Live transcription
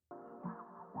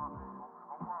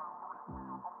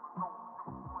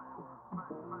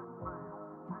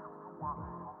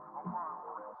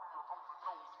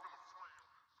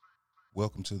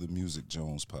Welcome to the Music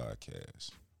Jones podcast,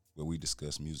 where we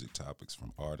discuss music topics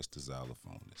from artist to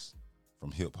xylophonist,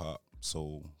 from hip-hop,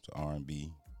 soul to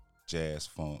R&B, jazz,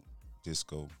 funk,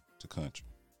 disco to country.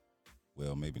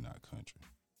 Well, maybe not country,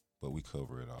 but we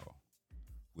cover it all.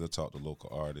 We'll talk to local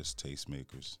artists,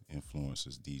 tastemakers,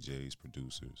 influencers, DJs,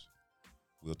 producers.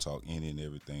 We'll talk any and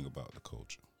everything about the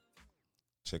culture.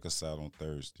 Check us out on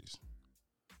Thursdays,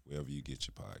 wherever you get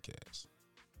your podcasts.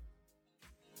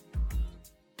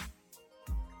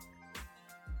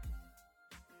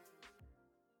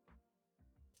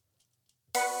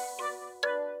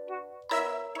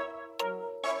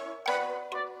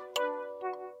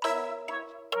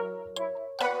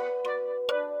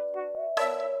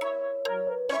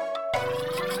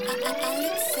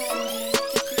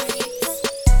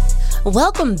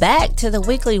 Welcome back to the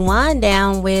weekly wind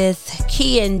down with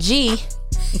Key and G.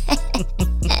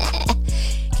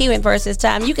 Key went first this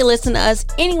time. You can listen to us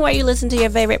anywhere you listen to your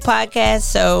favorite podcast.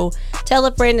 So tell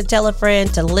a friend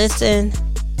to listen.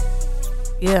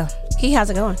 Yeah. Key, how's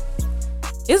it going?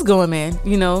 It's going, man.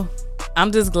 You know,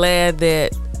 I'm just glad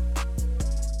that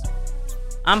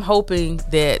I'm hoping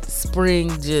that spring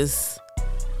just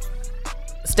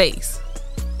stays.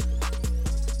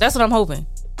 That's what I'm hoping.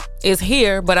 It's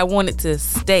here, but I want it to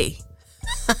stay.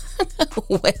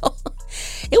 Well,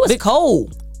 it was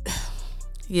cold.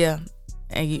 Yeah.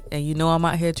 And you know I'm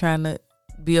out here trying to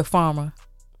be a farmer.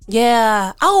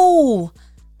 Yeah. Oh.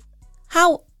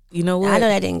 How? You know what? I know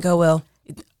that didn't go well.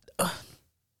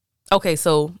 Okay,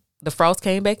 so the frost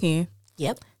came back in.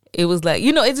 Yep. It was like,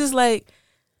 you know, it's just like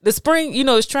the spring, you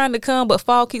know, it's trying to come, but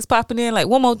fall keeps popping in. Like,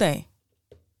 one more thing.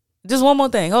 Just one more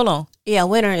thing. Hold on. Yeah,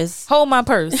 winter is... Hold my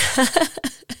purse.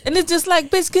 And it's just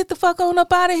like, bitch, get the fuck on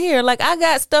up out of here. Like, I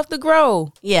got stuff to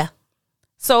grow. Yeah.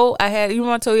 So I had, you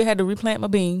know, I told you I had to replant my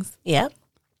beans. Yep.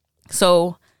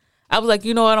 So I was like,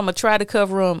 you know what? I'm going to try to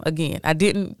cover them again. I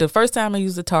didn't, the first time I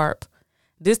used a tarp.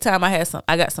 This time I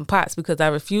got some pots because I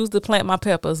refused to plant my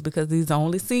peppers because these are the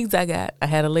only seeds I got. I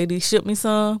had a lady ship me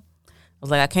some. I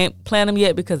was like, I can't plant them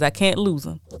yet because I can't lose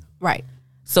them. Right.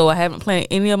 So I haven't planted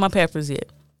any of my peppers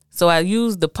yet. So I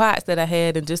used the pots that I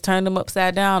had and just turned them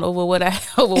upside down over what I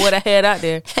had out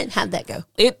there. And how'd that go?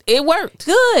 It worked.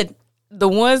 Good. The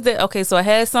ones that, okay, so I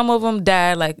had some of them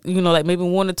die, like, you know, like maybe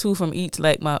one or two from each,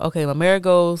 like my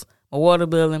marigolds, my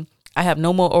watermelon. I have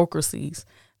no more okra seeds.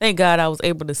 Thank God I was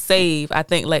able to save, I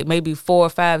think, like maybe 4 or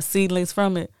 5 seedlings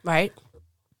from it. Right.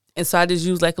 And so I just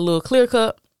used like a little clear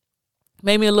cup,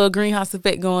 maybe a little greenhouse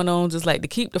effect going on, just like to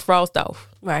keep the frost off.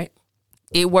 Right.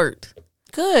 It worked.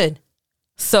 Good.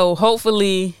 So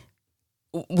hopefully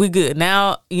we good.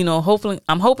 Now, you know,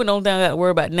 I'm hoping the only thing I got to worry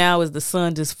about now is the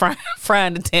sun just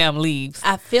frying the damn leaves.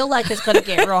 I feel like it's going to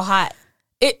get real hot.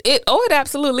 It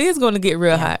absolutely is going to get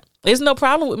real hot. There's no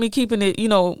problem with me keeping it, you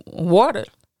know, watered.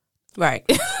 Right.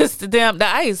 It's the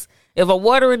ice. If I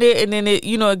water it and then it,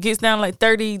 you know, it gets down like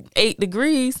 38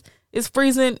 degrees, it's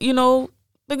freezing, you know,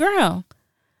 the ground.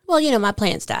 Well, you know, my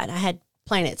plants died. I had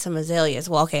planted some azaleas.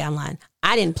 Well, okay, I'm lying.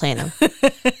 I didn't plant them.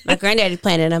 My granddaddy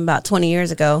planted them about 20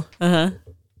 years ago. Uh-huh.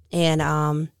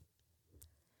 And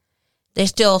they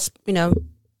still, you know,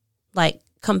 like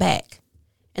come back.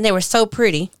 And they were so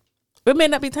pretty. It may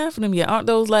not be time for them yet. Aren't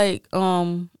those like,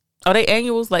 are they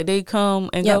annuals? Like they come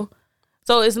and go?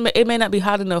 So it may not be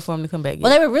hot enough for them to come back yet.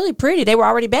 Well, they were really pretty. They were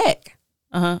already back.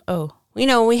 Uh-huh. Oh. You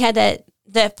know, we had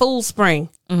that full spring.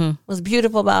 Mm-hmm. It was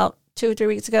beautiful about 2 or 3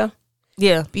 weeks ago.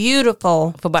 Yeah.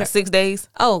 Beautiful. For about 6 days?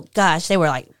 Oh, gosh. They were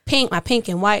like pink, my pink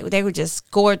and white. They were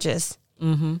just gorgeous.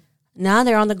 Mm-hmm. Now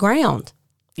they're on the ground.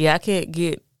 Yeah, I can't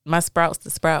get my sprouts to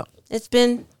sprout. It's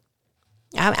been...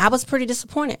 I was pretty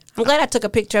disappointed. I'm glad I took a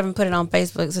picture of it and put it on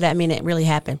Facebook, so that means it really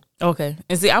happened. Okay.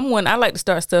 And see, I like to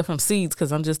start stuff from seeds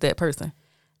because I'm just that person.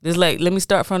 Just like, let me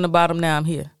start from the bottom, now I'm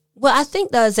here. Well, I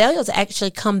think the azaleas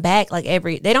actually come back like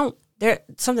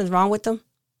something's wrong with them,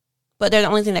 but they're the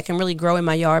only thing that can really grow in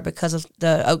my yard because of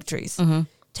the oak trees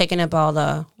taking up all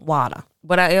the water.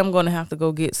 But I am going to have to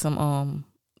go get some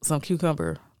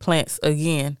cucumber plants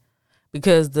again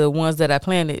because the ones that I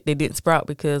planted, they didn't sprout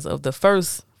because of the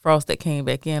first frost that came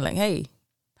back in. Like, hey,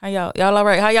 how y'all all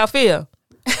right? How y'all feel?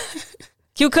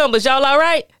 Cucumbers, y'all all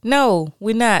right? No,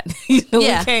 we're not. We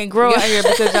can't grow out here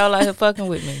because y'all out here fucking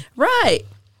with me. Right.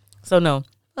 So no.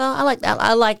 Well, I like that.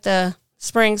 I like the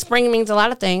spring. Spring means a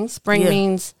lot of things. Spring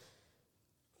means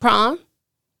prom.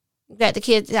 Got the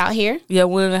kids out here. Yeah,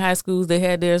 one of the high schools, they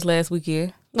had theirs last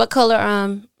weekend. What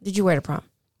color did you wear to prom?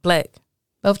 Black.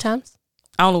 Both times?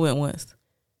 I only went once.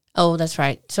 Oh, that's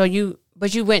right. So you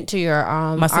went to your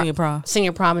my senior prom.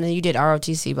 Senior prom, and then you did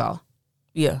ROTC ball.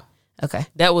 Yeah. Okay.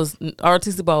 That was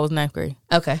ROTC ball was 9th grade.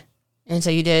 Okay. And so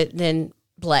you did then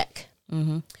black.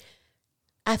 Mm-hmm.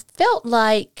 I felt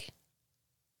like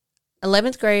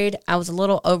 11th grade, I was a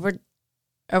little over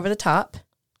the top.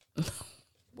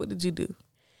 What did you do?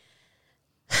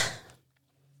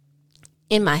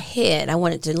 In my head, I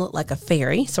wanted to look like a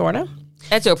fairy, sort of.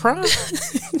 At your prom?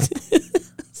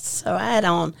 So I had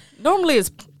on. Normally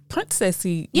it's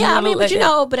princessy. Yeah, I mean, but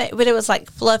like but it was like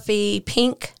fluffy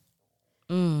pink.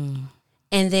 And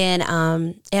then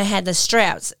it had the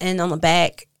straps, and on the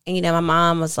back, and my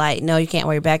mom was like, "No, you can't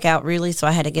wear your back out, really." So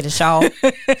I had to get a shawl.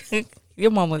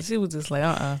 Your mama, she was just like,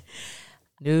 No.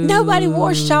 Nobody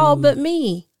wore a shawl but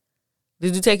me.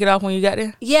 Did you take it off when you got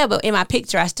there? Yeah, but in my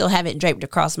picture, I still have it draped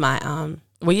across my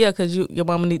Well, yeah, because your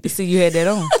mama need to see you had that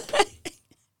on.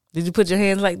 Did you put your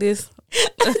hands like this?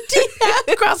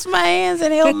 across my hands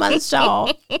and held my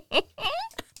shawl.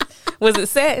 Was it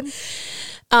satin?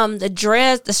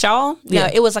 The shawl, Yeah.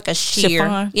 no, it was like a sheer,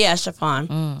 Chiffon? yeah,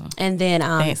 chiffon. And then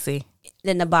Fancy.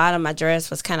 then the bottom of my dress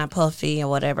was kind of puffy or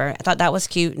whatever. I thought that was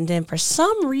cute, and then for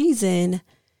some reason,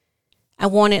 I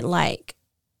wanted like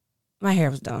my hair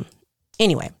was done.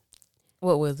 Anyway,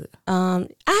 What was it? I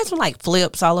had some like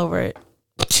flips all over it.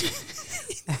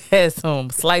 Had some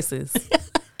slices.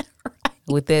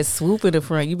 With that swoop in the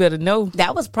front, you better know.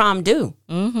 That was prom due.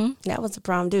 Mm-hmm. That was the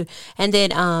prom due. And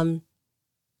then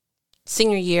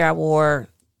senior year, I wore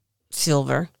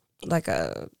silver, like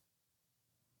a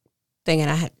thing,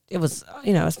 and it was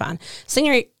fine.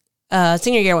 Senior year,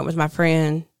 I went with my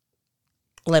friend.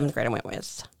 11th grade, I went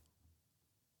with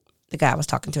the guy I was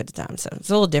talking to at the time, so it's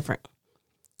a little different.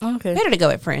 Okay. Better to go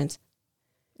with friends.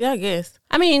 Yeah, I guess.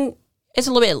 I mean, it's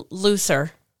a little bit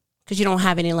looser because you don't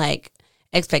have any like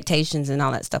expectations and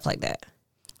all that stuff like that.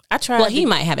 I tried. Well, he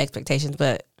might have expectations,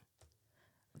 but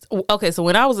Okay, so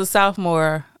when I was a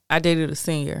sophomore, I dated a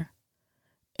senior,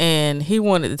 and he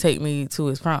wanted to take me to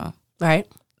his prom. right,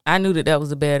 I knew that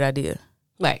was a bad idea.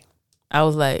 right. I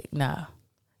was like, nah.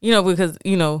 Because,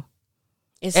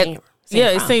 It's At- senior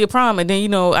it's prom. senior prom. And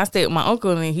then, I stayed with my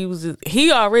uncle, and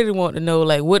he already wanted to know,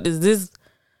 like, what does this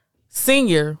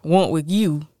senior want with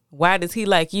you? Why does he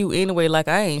like you anyway? Like,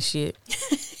 I ain't shit.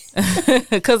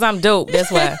 Because I'm dope. That's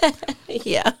why.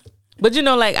 Yeah. But,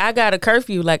 like, I got a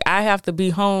curfew. Like, I have to be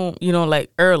home,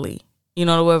 like, early,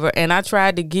 whatever. And I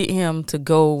tried to get him to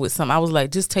go with I was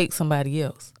like, just take somebody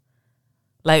else.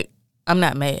 Like, I'm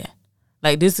not mad.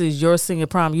 Like, this is your senior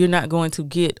prom. You're not going to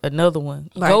get another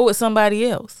one. Right. Go with somebody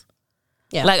else.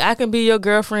 Yeah. Like, I can be your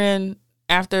girlfriend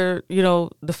after,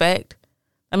 the fact.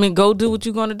 I mean, go do what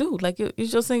you're going to do. Like,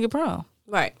 it's your senior prom.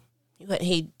 Right. But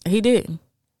He didn't.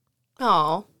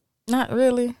 oh, Not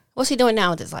really. what's he doing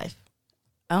now with his life?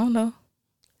 I don't know.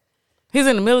 He's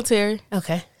in the military.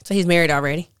 Okay. So he's married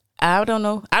already? I don't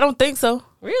know. I don't think so.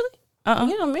 Really?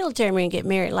 Military men get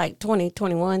married like 20,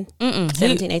 21,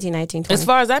 17, 18, 19, 20. As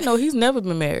far as I know, he's never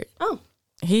been married. Oh.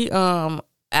 He,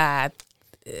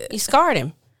 You scarred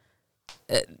him.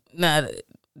 nah,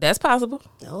 that's possible.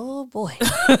 Oh, boy.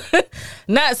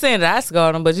 Not saying that I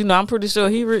scarred him, but I'm pretty sure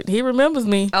he remembers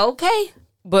me. Okay.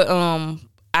 But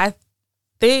I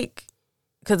think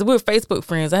because we're Facebook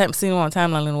friends, I haven't seen him on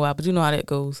timeline in a while, but you know how that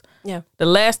goes. Yeah. The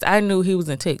last I knew, he was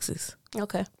in Texas,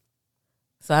 Okay.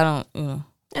 so I don't,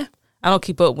 Yeah. I don't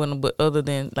keep up with him, but other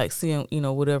than like seeing,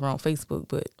 whatever on Facebook.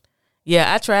 But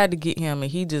yeah, I tried to get him,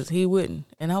 and he wouldn't,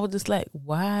 and I was just like,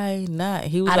 why not?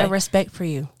 He was Out like, of respect for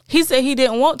you. he said he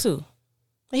didn't want to.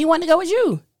 But he wanted to go with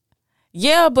you.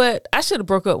 Yeah, but I should have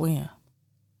broke up with him.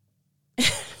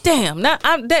 Damn,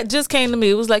 that just came to me.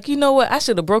 It was like, you know what? I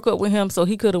should have broke up with him so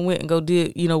he could have went and go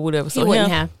did, whatever. He wouldn't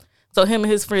have. So him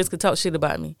and his friends could talk shit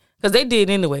about me. Because they did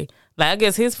anyway. Like, I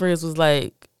guess his friends was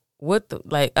like, out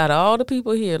of all the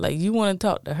people here, like, you want to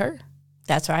talk to her?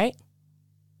 That's right.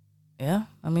 Yeah,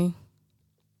 I mean.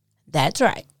 That's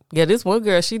right. Yeah, this one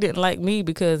girl, she didn't like me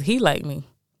because he liked me.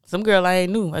 Some girl I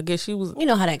ain't knew. I guess she was. You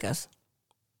know how that goes.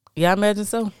 Yeah, I imagine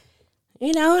so.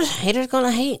 Haters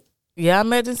gonna hate. Yeah, I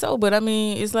imagine so. But I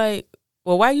mean, it's like,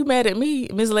 well, why you mad at me,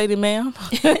 Miss Lady Ma'am?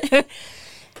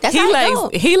 That's how it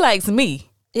goes. He likes me.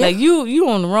 Yeah. Like, you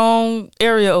on the wrong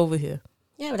area over here.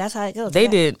 Yeah, but that's how it goes.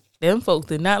 Them folks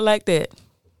did not like that.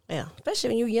 Yeah, especially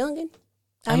when you're youngin'.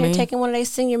 I Out here mean, taking one of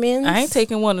these senior men. I ain't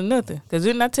taking one of nothing. Because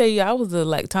didn't I tell you I was a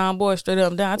like tomboy straight up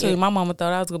and down? I told you my mama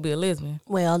thought I was going to be a lesbian.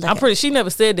 Well, She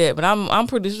never said that, but I'm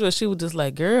pretty sure she was just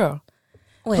like, girl,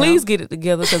 well, please get it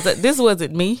together because this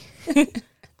wasn't me.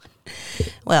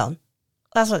 Well,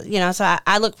 that's what, so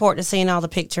I look forward to seeing all the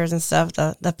pictures and stuff.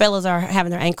 The fellas are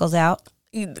having their ankles out.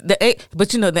 But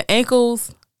the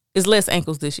ankles is less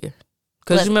ankles this year.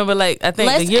 Because you remember, like, I think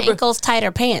Less the year ankles,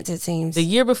 tighter pants, it seems. the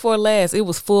year before last, it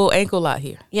was full ankle out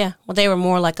here. Yeah, well, they were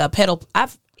more like a pedal.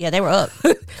 Yeah, they were up.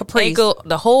 Caprice. Ankle,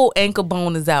 the whole ankle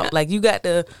bone is out. Like you got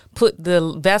to put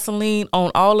the Vaseline on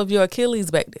all of your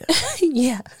Achilles back there.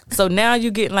 Yeah. So now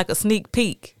you're getting like a sneak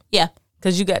peek Yeah.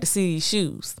 because you got to see these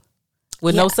shoes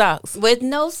with no socks. With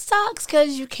no socks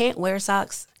because you can't wear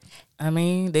socks. I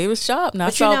mean, they was sharp. Now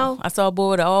But you know- I saw a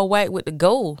boy with the all white with the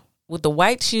gold with the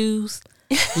white shoes.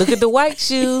 Look at the white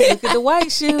shoes. Look at the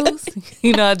white shoes.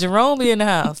 You know, Jerome be in the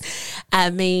house. I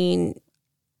mean,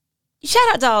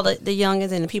 shout out to all the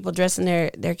youngins and the people dressing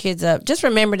their kids up. Just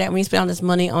remember that when you spend all this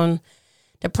money on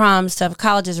the prom stuff,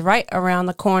 college is right around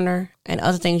the corner and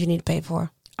other things you need to pay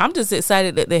for. I'm just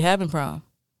excited that they having prom.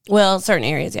 Well, certain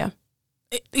areas, yeah.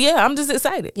 Yeah, I'm just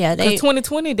excited. Yeah, they-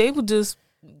 2020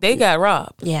 they got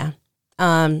robbed. Yeah.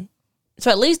 So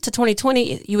at least to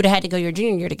 2020, you would have had to go your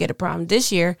junior year to get a prom.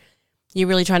 This year, you're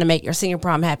really trying to make your senior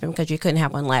prom happen because you couldn't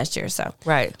have one last year. So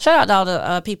Right. shout out to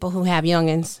all the people who have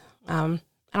youngins. I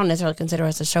don't necessarily consider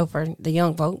us a chauffeur, the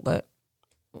young folk, but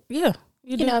Yeah.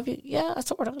 you know, if you, yeah,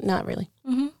 sort of, not really.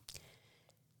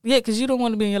 Yeah, because you don't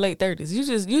want to be in your late 30s.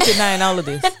 You denying all of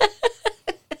this.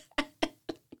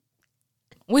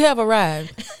 We have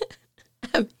arrived.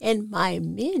 I'm in my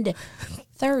mid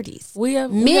 30s. We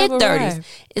have Mid 30s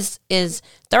arrived. is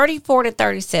 34 to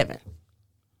 37.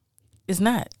 It's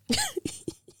not.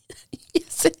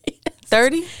 Yes, it is.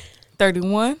 30,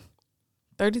 31,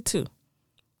 32.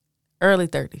 Early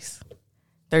 30s.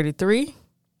 33,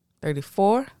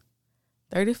 34,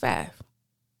 35.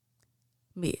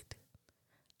 Mid.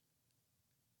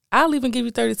 I'll even give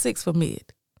you 36 for mid.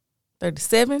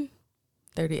 37,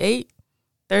 38,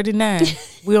 39.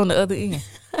 We on the other end.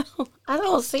 I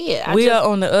don't see it. We are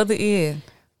on the other end.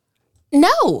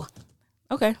 No.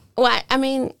 Okay. Well, I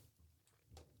mean,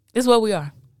 It's what we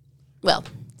are. well,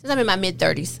 since I'm in my mid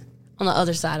 30s, on the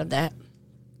other side of that.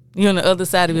 You're on the other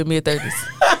side of your mid 30s.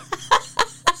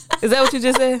 Is that what you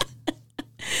just said?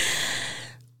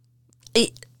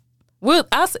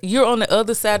 You're on the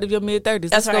other side of your mid 30s.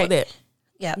 That's Let's go right. with that.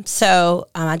 Yeah. So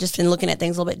I just been looking at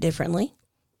things a little bit differently,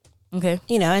 Okay.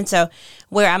 you know, and so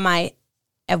where I might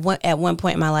at one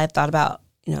point in my life thought about,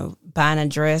 you know, buying a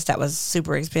dress that was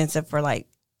super expensive for like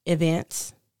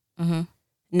events. Mm-hmm.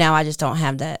 Now I just don't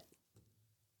have that.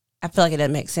 I feel like it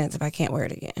doesn't make sense if I can't wear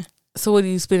it again. So what do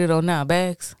you spend it on now?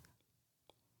 Bags?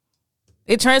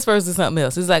 It transfers to something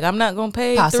else. It's like I'm not gonna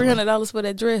pay Possibly. $300 for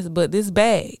that dress, but this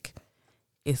bag,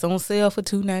 it's on sale for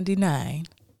 $299.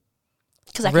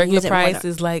 Because I can Regular use it more price than-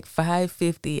 is like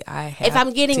 $550. I have if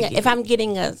I'm getting to get if I'm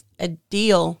getting a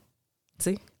deal, it.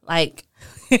 See like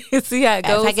see how it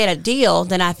goes. if I get a deal,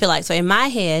 then I feel like, so in my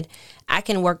head I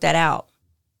can work that out.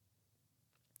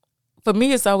 For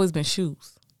me, it's always been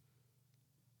shoes.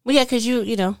 Well, yeah, because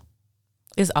you know,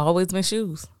 It's always been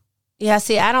shoes. yeah.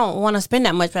 See, I don't want to spend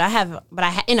that much, but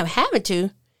I end up having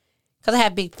to because I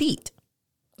have big feet.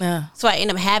 Yeah. So I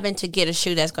end up having to get a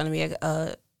shoe that's going to be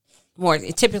a more,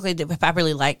 typically if I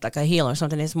really like a heel or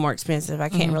something, it's more expensive. I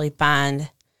can't really find.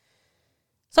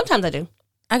 Sometimes I do,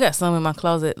 I got some in my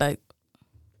closet. Like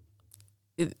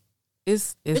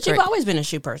it's but great. you've always been a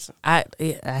shoe person. I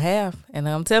have, and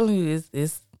I'm telling you,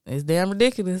 it's damn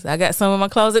ridiculous. I got some in my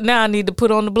closet now. I need to put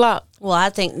on the block. Well, I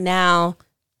think now,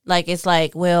 like it's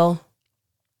like, well,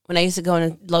 when I used to go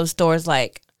into those stores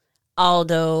like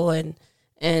Aldo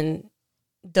and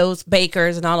those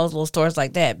bakers and all those little stores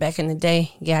like that back in the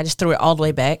day, yeah, I just threw it all the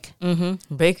way back.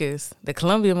 Mm-hmm. Bakers, the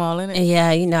Columbia Mall, in it. And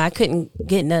yeah, you know, I couldn't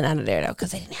get none out of there though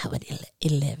because they didn't have an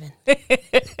 11.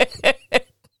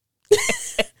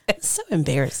 It's so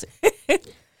embarrassing.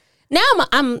 Now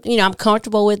I'm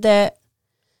comfortable with that,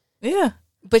 Yeah.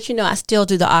 but you know, I still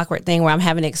do the awkward thing where I'm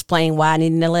having to explain why I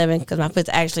need an 11 because my foot's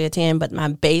actually a 10, but my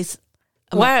base.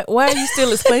 Why are you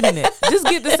still explaining it? Just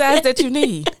get the size that you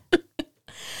need.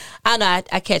 I know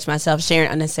I catch myself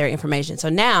sharing unnecessary information. So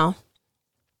now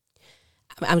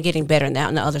I'm getting better now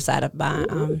on the other side of my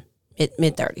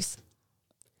mid 30s.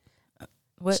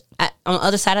 What? On the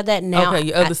other side of that now, Okay,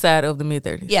 your other side of the mid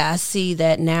 30s. yeah, I see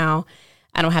that now.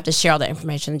 I don't have to share all that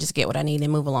information. Just get what I need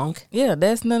and move along. Yeah,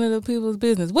 that's none of the people's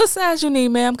business. What size you need,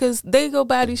 ma'am? Because they go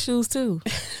buy these shoes too.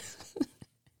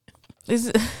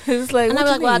 It's like, And what I'm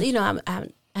like, you well, need? you know, I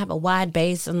have a wide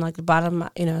base and like the bottom,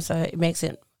 you know, so it makes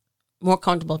it more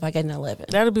comfortable if I get an 11.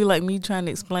 That'll be like me trying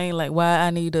to explain like why I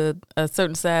need a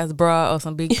certain size bra or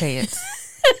some big pants.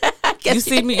 You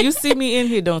see me in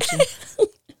here, don't you?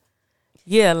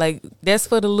 Yeah, like that's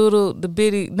for the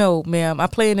bitty. No, ma'am, I'm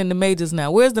playing in the majors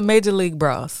now. Where's the major league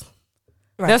bras?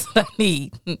 Right. That's what I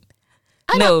need.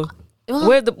 I No, Well,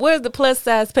 where's the plus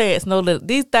size pants? No, look,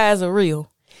 these thighs are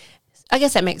real. I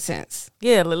guess that makes sense.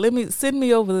 Yeah, let me send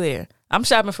me over there. I'm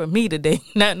shopping for me today,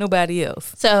 not nobody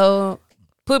else. So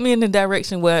put me in the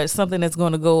direction where it's something that's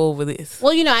going to go over this.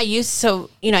 Well, I used to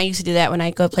do that when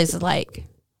I go places like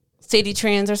City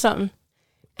Trends or something.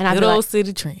 And I'd Good be old like,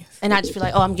 City Trends. and I just be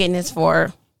like, oh, I'm getting this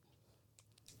for.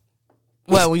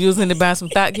 What, when you was in there buying some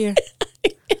thought gear?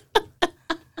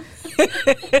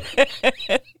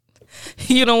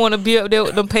 You don't want to be up there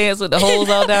with them pants with the holes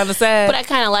all down the side. But I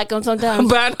kind of like them sometimes.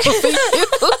 Buying them for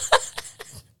you.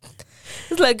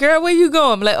 It's like, girl, where you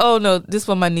going? I'm like, oh no, this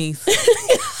for my niece.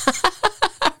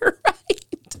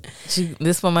 Right.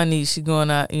 This for my niece. She going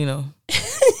out,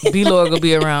 B-Lord gonna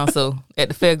be around, so at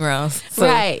the fairgrounds. So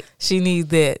Right. she needs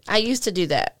that. I used to do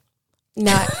that.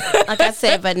 Now, like I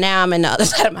said, but now I'm in the other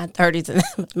side of my 30s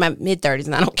and my mid 30s,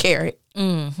 and I don't care it.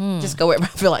 Mm-hmm. Just go wherever I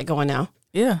feel like going now.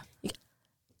 Yeah.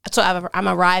 So I'm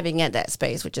arriving at that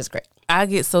space, which is great. I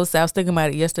get so sad. I was thinking about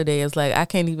it yesterday. It's like I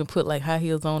can't even put like high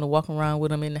heels on to walk around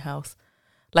with them in the house.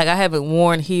 Like I haven't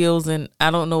worn heels and I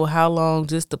don't know how long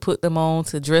just to put them on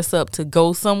to dress up to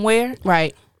go somewhere.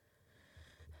 Right.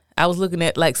 I was looking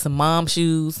at like some mom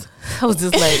shoes. I was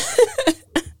just like,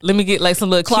 let me get like some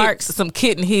little Clarks. some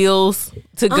kitten heels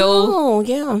to go. Oh,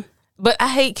 yeah. But I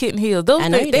hate kitten heels. Those I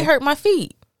know they you do. hurt my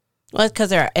feet. Well, it's because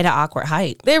they're at an awkward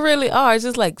height. They really are. It's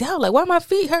just like, yo, like why my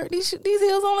feet hurt? These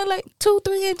heels only like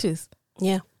 2-3 inches.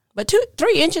 Yeah. But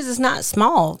 3 inches is not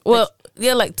small. Well,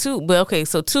 yeah, like 2. But okay,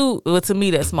 so 2. Well, to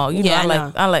me that's small. You know,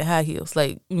 Yeah, I like high heels.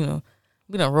 Like we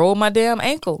done roll my damn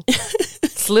ankle,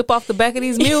 slip off the back of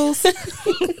these mules,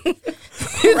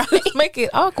 make it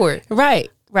awkward. Right.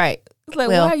 It's like,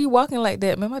 Well- why are you walking like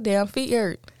that, man? My damn feet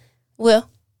hurt. Well,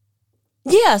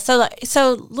 yeah. So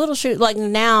little shoes, like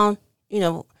now,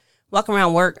 walking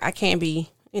around work, I can't be,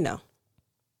 No,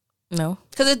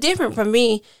 because it's different from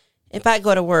me if I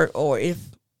go to work or if,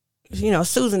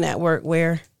 Susan at work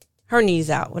wear her knees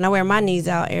out. When I wear my knees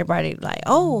out, everybody like,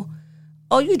 oh,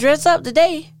 you dress up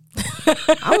today.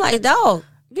 I'm like, dog,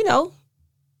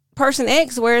 person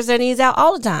X wears their knees out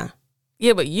all the time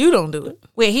yeah, but you don't do it.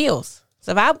 with heels.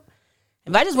 So if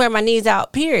I just wear my knees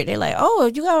out, period, they're like, oh,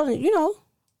 you got,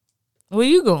 Where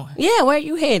you going? yeah, where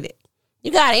you headed?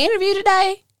 You got an interview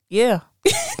today? Yeah,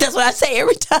 That's what I say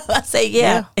every time. I say,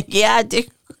 yeah, I do.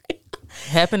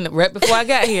 happened right before I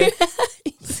got here.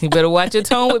 You better watch your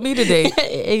tone with me today.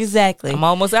 Exactly. I'm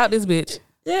almost out this bitch.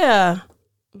 Yeah.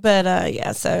 But,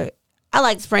 yeah, so I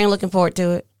like spring, looking forward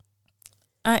to it.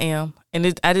 I am,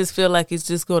 and I just feel like it's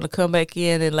just going to come back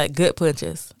in and like gut punch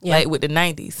us, Yeah. like with the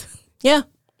 90s. Yeah.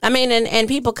 I mean, and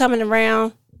people coming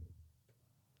around,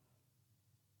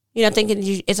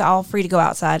 thinking it's all free to go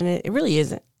outside, and it really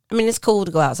isn't. I mean, it's cool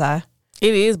to go outside.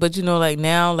 It is, but like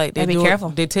now, like Gotta be careful.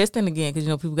 they're testing again because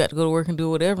people got to go to work and do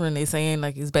whatever, and they saying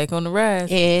like it's back on the rise.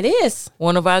 It is.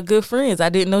 One of our good friends, I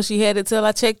didn't know she had it till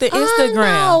I checked the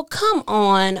Instagram. Oh, come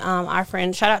on. Our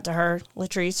friend, shout out to her,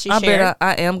 Latrice. She I shared. bet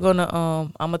I am gonna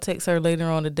I'm gonna text her later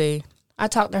on today. I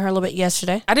talked to her a little bit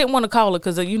yesterday. I didn't want to call her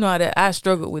because you know that I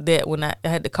struggled with that when I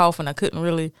had the cough and I couldn't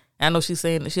really. I know she's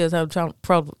saying that she has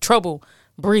trouble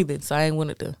breathing, so I ain't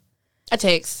wanted to I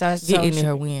text. get into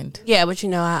her wind. Yeah, but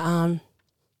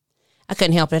I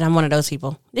couldn't help it. I'm one of those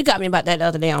people. You got me about that the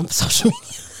other day on social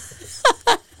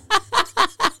media.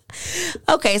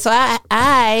 Okay, so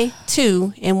I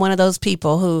too am one of those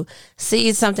people who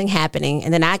sees something happening,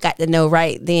 and then I got to know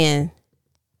right then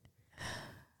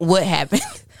what happened.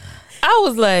 I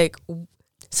was like,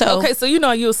 So okay, so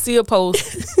you'll see a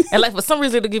post, and like for some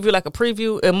reason it'll give you like a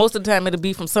preview, and most of the time it'll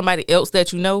be from somebody else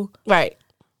that you know. right.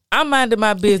 I'm minding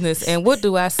my business, and what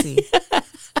do I see?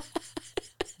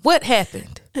 What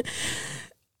happened?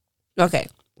 Okay,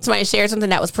 somebody shared something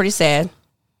that was pretty sad,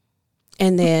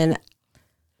 and then,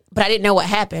 but I didn't know what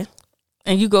happened.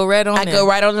 And you go right on I there. go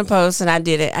right on the post, and I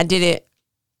did it.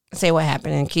 Say what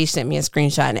happened, and Keish sent me a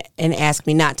screenshot and asked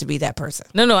me not to be that person.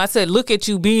 No, I said, look at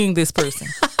you being this person.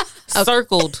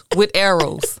 Circled with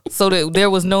arrows so that there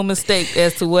was no mistake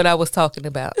as to what I was talking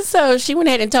about. So she went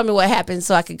ahead and told me what happened,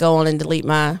 so I could go on and delete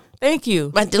my Thank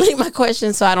you.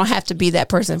 question, so I don't have to be that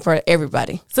person for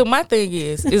everybody. So my thing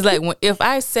is like if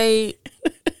I say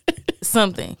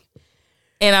something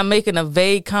and I'm making a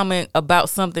vague comment about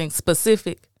something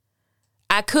specific,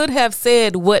 I could have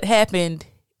said what happened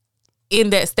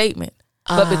in that statement.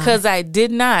 But because I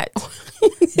did not,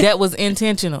 that was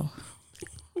intentional.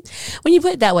 When you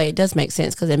put it that way, it does make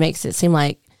sense because it makes it seem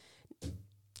like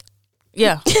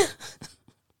Yeah.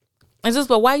 It's just,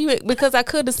 but why you? Because I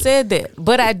could have said that,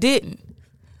 but I didn't.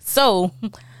 So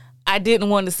I didn't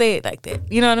want to say it like that.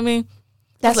 You know what I mean?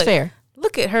 that's Like, fair.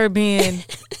 Look at her being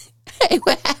Hey,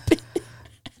 what happened?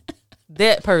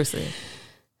 that person.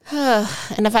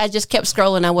 And if I just kept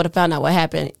scrolling, I would have found out what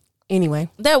happened anyway.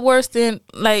 That worse than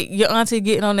like your auntie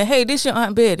getting on there. Hey, this your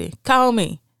Aunt Betty. Call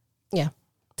me. Yeah.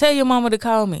 Tell your mama to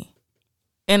call me.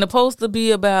 And supposed to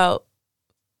be about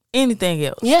anything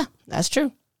else. Yeah, that's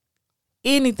true.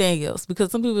 Anything else. Because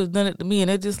some people have done it to me and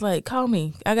they're just like, call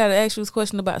me. I got to ask you this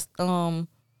question about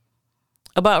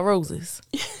roses.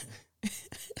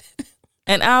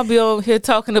 And I'll be over here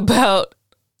talking about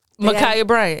Ma'Khia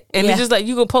Bryant. And it's just like,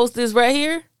 you gonna post this right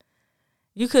here?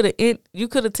 You could have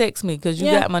texted me because you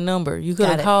got my number. You could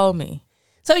have called me.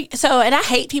 So, and I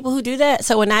hate people who do that.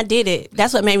 So when I did it,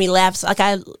 that's what made me laugh. So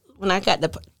when I got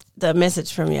the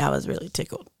message from you, I was really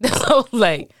tickled. So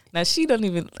like, now she don't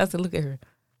even. I said, look at her.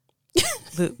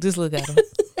 Just look at her.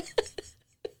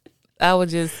 I would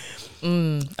just,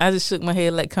 I just shook my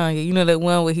head like Kanye. You know that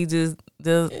one where he just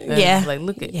does. Like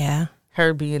look at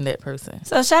her being that person.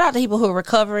 So shout out to people who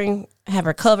are have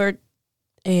recovered,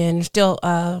 and still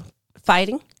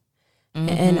fighting,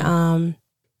 and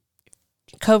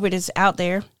COVID is out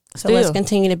there, so let's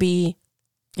continue to be.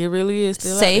 It really is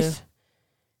still safe. Out there.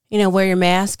 You know, wear your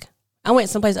mask. I went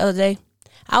someplace the other day.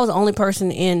 I was the only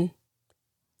person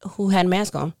who had a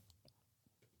mask on.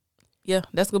 Yeah,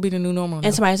 that's gonna be the new normal.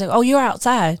 And somebody's like, "Oh, you're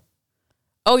outside."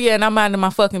 Oh yeah, and I'm minding my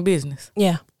fucking business.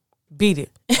 Yeah, beat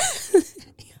it.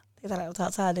 They thought I was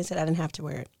outside. They said I didn't have to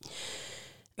wear it.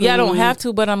 Yeah, I don't have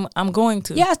to, but I'm going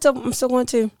to. Yeah, I'm still going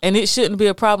to. And it shouldn't be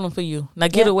a problem for you. Now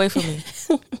get away from me.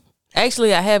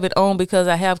 Actually, I have it on because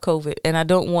I have COVID, and I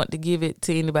don't want to give it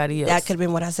to anybody else. That could have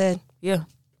been what I said. Yeah.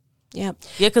 Yeah.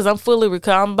 Yeah, because I'm fully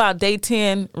recovered. I'm about day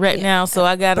 10 now, so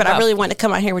I got. But I really want to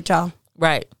come out here with y'all.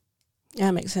 Right. Yeah,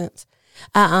 that makes sense.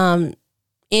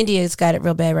 India's got it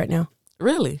real bad right now.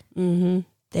 Really? Mm-hmm.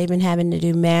 They've been having to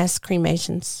do mass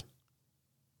cremations.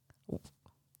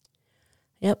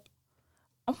 Yep.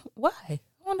 Why? I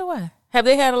wonder why. Have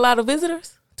they had a lot of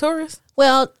visitors, tourists?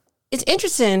 Well, it's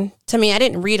interesting to me. I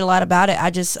didn't read a lot about it. I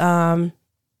just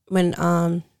when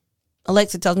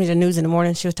Alexa tells me the news in the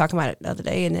morning, she was talking about it the other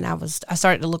day, and then I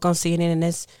started to look on CNN,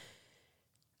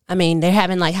 and they're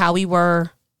having like how we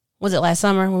were. Was it last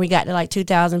summer when we got to like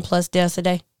 2,000 plus deaths a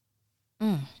day?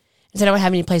 And so they don't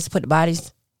have any place to put the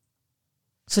bodies,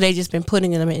 so they just been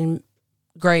putting them in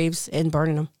graves and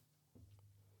burning them.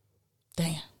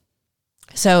 Damn.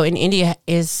 So in India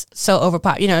is so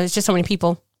overpopulated. You know, it's just so many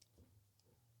people.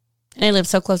 And they live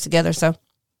so close together, so.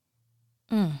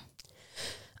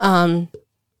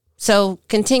 So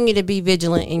continue to be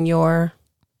vigilant in your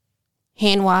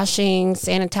hand washing,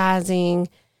 sanitizing,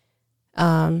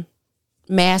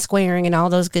 mask wearing, and all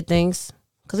those good things.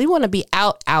 Because we want to be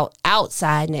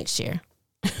outside next year.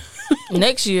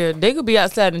 Next year, they could be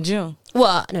outside in June.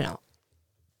 Well, no.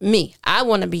 Me, I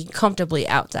want to be comfortably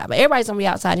outside, but everybody's gonna be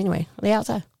outside anyway. They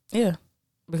outside. Yeah,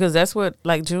 because that's what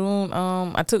like June.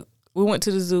 We went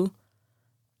to the zoo.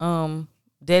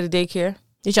 Daddy daycare.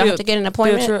 Did y'all have to get an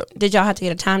appointment? Did y'all have to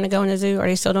get a time to go in the zoo? Are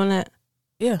they still doing that?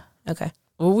 Yeah. Okay.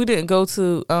 Well, we didn't go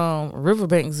to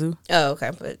Riverbank Zoo. Oh,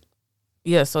 okay, but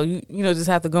yeah, so you just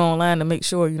have to go online to make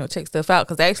sure check stuff out.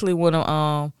 Because actually, when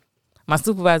my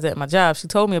supervisor at my job, she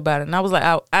told me about it, and I was like,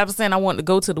 I was saying I wanted to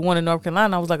go to the one in North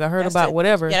Carolina. I was like, I heard about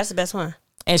whatever. Yeah, that's the best one.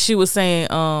 And she was saying,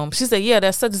 she said, yeah,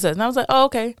 that's such and such. And I was like, oh,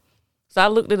 okay. So I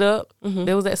looked it up.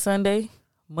 There was that Sunday,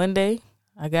 Monday.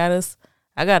 I got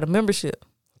a membership.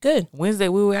 Good. Wednesday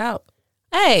we were out.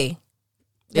 Hey,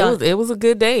 it was a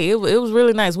good day. It was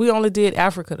really nice. We only did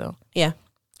Africa though. Yeah.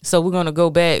 So we're gonna go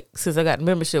back since I got the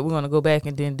membership. We're gonna go back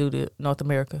and then do the North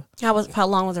America. How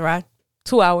long was the ride?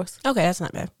 2 hours. Okay, that's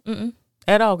not bad.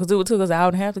 At all, because it took us an hour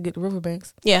and a half to get to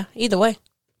Riverbanks. Yeah, either way.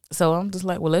 So I'm just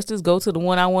like, well, let's just go to the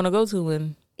one I want to go to,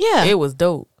 and yeah, it was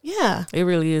dope. Yeah, it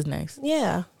really is nice.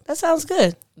 Yeah, that sounds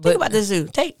good. Think about the zoo.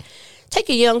 Take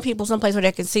your young people someplace where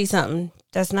they can see something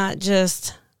that's not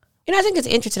just. I think it's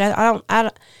interesting.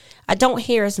 I don't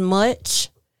hear as much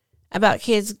about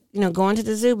kids, going to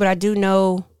the zoo, but I do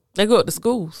know they go to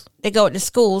schools.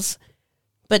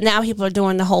 But now people are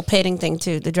doing the whole petting thing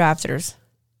too, the drive-thrus.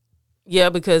 Yeah,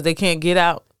 because they can't get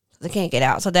out.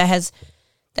 So that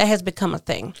has become a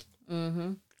thing.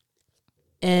 Mm-hmm.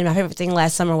 And my favorite thing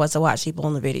last summer was to watch people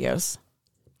on the videos.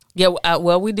 Yeah,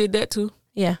 well, we did that too.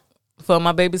 Yeah, for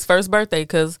my baby's first birthday,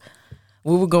 because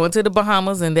we were going to the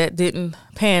Bahamas and that didn't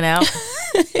pan out.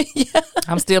 Yeah.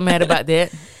 I'm still mad about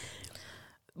that.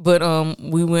 But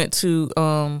we went to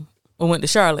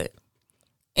Charlotte,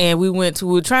 and we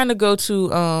were trying to go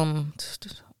to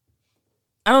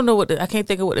I don't know I can't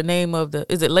think of what the name of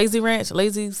is it Lazy Ranch,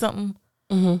 Lazy something?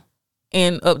 Mm-hmm.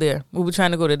 And up there, we were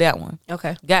trying to go to that one.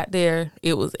 Okay. Got there,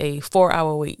 it was a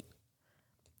 4-hour wait,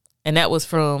 and that was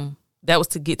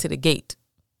to get to the gate.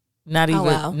 Not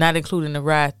including the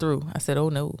ride through. I said, oh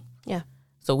no. Yeah.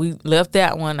 So we left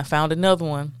that one. I found another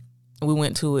one. We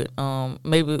went to it.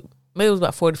 Maybe maybe it was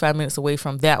about 45 minutes away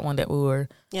from that one that we were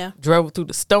drove through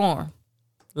the storm,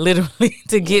 literally,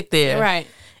 to get there. Right.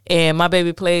 And my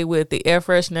baby played with the air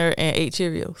freshener and 8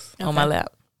 Cheerios on my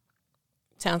lap.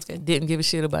 Sounds good. Didn't give a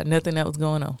shit about nothing that was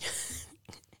going on.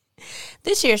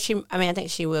 This year, I think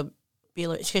she will be,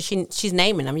 because she's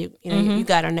naming them. You know, you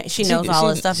got her. She knows all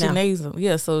this stuff now. She names them.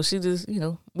 Yeah, so she just,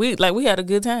 we had a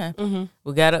good time. Mm-hmm.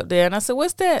 We got up there and I said,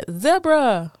 "What's that?"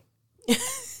 "Zebra."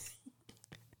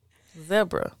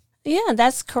 Zebra. Yeah,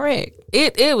 that's correct.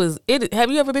 It was.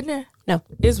 Have you ever been there? No.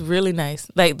 It's really nice.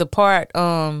 Like the part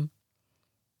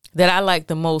that I liked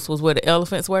the most was where the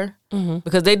elephants were,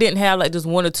 because they didn't have like just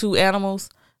one or two animals.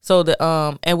 So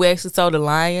and we actually saw the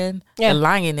lion, the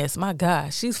lioness. My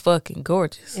gosh, she's fucking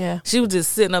gorgeous. Yeah, she was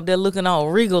just sitting up there looking all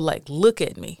regal, like, look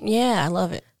at me. Yeah, I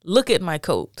love it. Look at my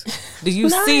coat. Do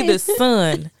you see the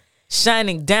sun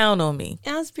shining down on me?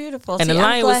 Yeah, that's beautiful. And the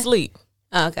lion was asleep.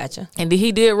 Oh, gotcha. And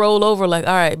he did roll over like,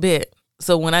 all right, bet.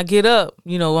 So when I get up,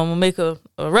 I'm gonna make a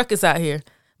ruckus out here.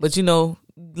 But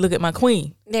look at my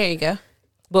queen. There you go.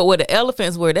 But where the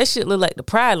elephants were, that shit looked like the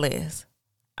Pride Lands.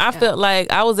 I felt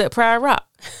like I was at Pride Rock.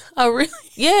 Oh, really?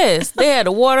 Yes. They had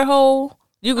a water hole.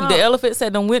 The elephants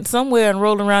had them went somewhere and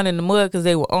rolled around in the mud because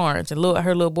they were orange. And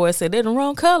her little boy said, they're the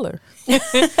wrong color.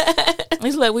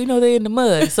 He's like, we know they're in the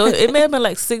mud. So it may have been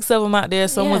like 6 of them out there.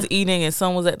 Some was eating and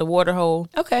some was at the water hole.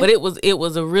 Okay. But it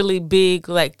was a really big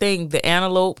like thing. The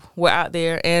antelope were out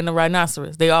there and the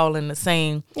rhinoceros. They all in the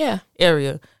same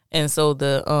area. And so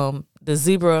the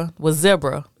zebra was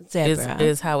zebra.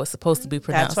 Is how it's supposed to be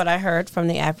pronounced. That's what I heard from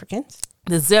the Africans.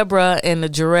 The zebra and the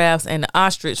giraffes and the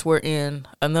ostrich were in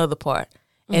another part.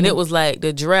 And it was like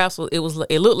the giraffes, it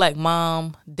looked like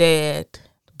mom, dad,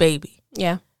 baby.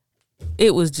 Yeah.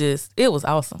 It was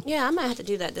awesome. Yeah, I might have to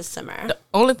do that this summer. The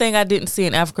only thing I didn't see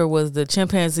in Africa was the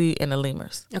chimpanzee and the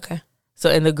lemurs. Okay. So,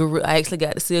 and I actually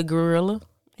got to see a gorilla.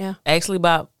 Yeah. Actually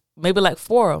about maybe like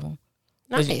 4 of them.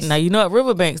 Nice. Now, at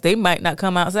Riverbanks, they might not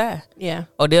come outside. Yeah.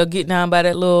 Or they'll get down by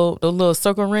those little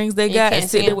circle rings they got and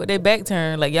sit there with their back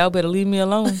turned. Like, y'all better leave me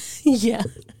alone. Yeah.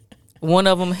 One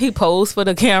of them, he posed for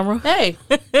the camera. Hey,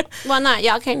 why not?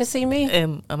 Y'all came to see me.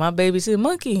 And my baby said,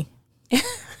 monkey.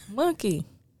 Monkey.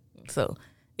 So,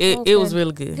 it was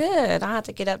really good. Good. I'll have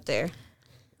to get up there.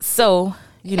 So,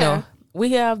 we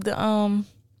have the,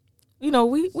 we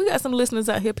got some listeners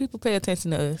out here. People pay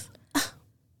attention to us.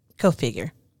 Go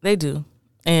figure. They do.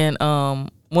 And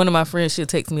one of my friends, she'll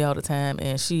text me all the time,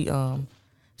 and she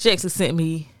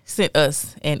actually sent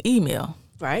us an email.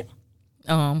 Right.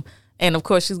 And of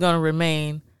course she's gonna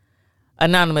remain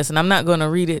anonymous, and I'm not gonna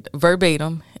read it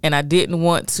verbatim. And I didn't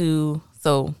want to.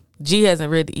 So G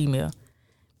hasn't read the email,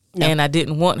 and I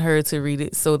didn't want her to read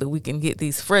it so that we can get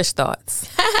these fresh thoughts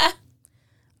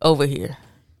over here.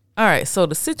 All right. So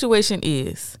the situation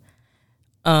is,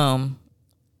 and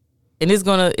it's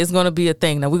gonna be a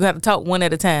thing. Now we got to talk one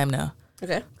at a time now.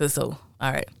 Okay. So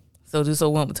all right. So just so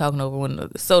we won't be talking over one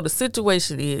another. So the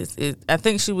situation is I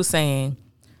think she was saying,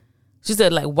 she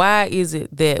said, like, why is it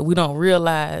that we don't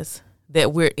realize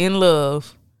that we're in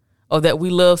love or that we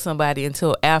love somebody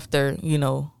until after,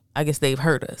 I guess they've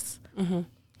hurt us. Mm-hmm.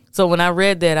 So when I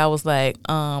read that, I was like,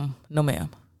 no,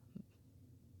 ma'am.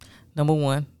 Number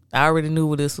one, I already knew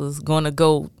where this was going to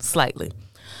go slightly.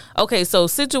 Okay, so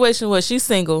situation was she's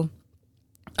single.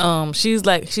 She's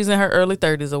in her early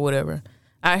 30s or whatever,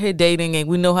 out here dating, and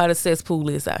we know how the cesspool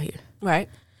is out here. Right.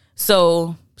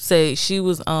 So say she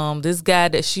was this guy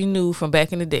that she knew from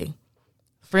back in the day,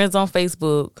 friends on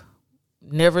Facebook,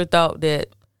 never thought that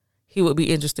he would be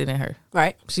interested in her.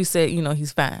 Right. She said,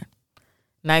 he's fine,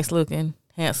 nice looking,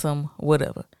 handsome,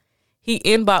 whatever. He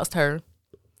inboxed her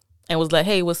and was like,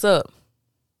 hey, what's up?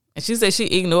 And she said she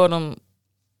ignored him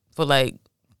for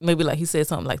maybe he said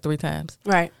something like 3 times.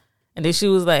 Right. And then she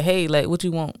was like, hey, what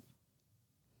you want?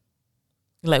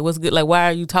 What's good? Why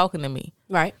are you talking to me?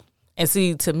 Right. And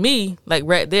see, to me,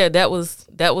 right there, that was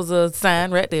a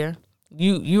sign right there.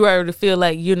 You already feel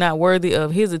like you're not worthy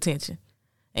of his attention,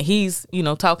 and he's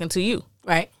talking to you.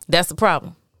 Right. That's the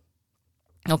problem.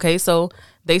 Okay, so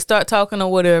they start talking or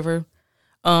whatever,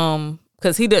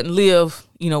 because he doesn't live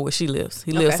where she lives.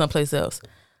 He lives someplace else.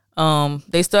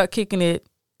 They start kicking it,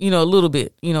 a little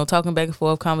bit, talking back and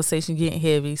forth, conversation getting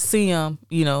heavy. See him,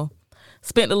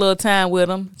 spent a little time with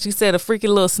him. She said a freaky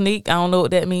little sneak. I don't know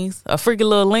what that means. A freaky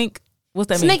little link. What's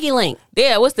that mean? Sneaky link.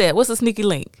 Yeah, what's that? What's a sneaky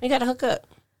link? You got to hook up.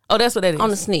 Oh, that's what that is. On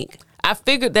the sneak. I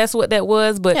figured that's what that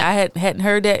was, but I hadn't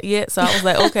heard that yet. So I was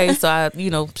like, okay, so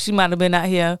she might have been out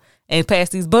here and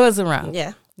passed these buns around.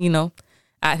 Yeah.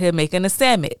 Out here making a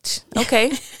sandwich.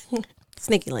 Okay.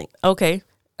 Sneaky link. Okay.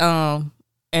 And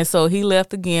so he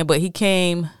left again, but he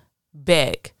came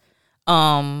back.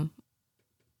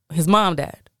 his mom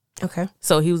died. Okay.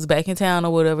 So he was back in town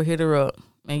or whatever, hit her up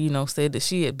and, you know, said that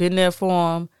she had been there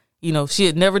for him. You know, she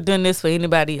had never done this for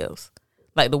anybody else.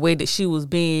 Like the way that she was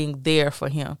being there for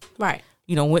him. Right.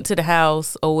 You know, went to the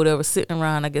house or whatever, sitting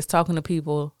around, I guess, talking to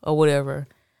people or whatever.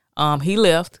 He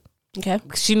left. Okay.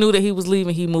 She knew that he was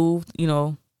leaving. He moved, you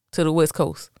know, to the West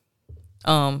Coast.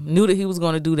 Knew that he was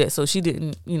going to do that. So she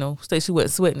didn't, you know, say she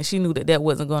wasn't sweating. She knew that that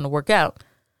wasn't going to work out.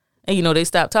 And, you know, they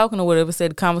stopped talking or whatever.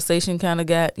 Said the conversation kind of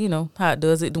got, you know, how it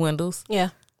does, it dwindles. Yeah.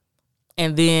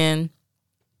 And then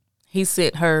he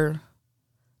sent her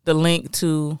the link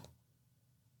to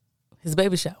his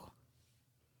baby shower.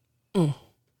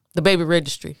 The baby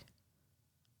registry.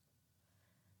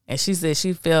 And she said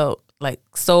she felt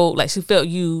she felt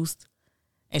used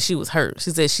and she was hurt.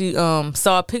 She said she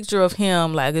saw a picture of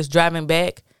him, like, just driving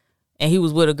back and he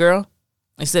was with a girl.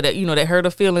 And she said that, you know, that hurt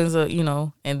her feelings, you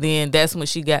know, and then that's when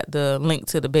she got the link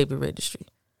to the baby registry.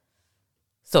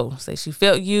 So, say she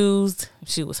felt used,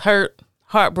 she was hurt,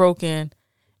 heartbroken,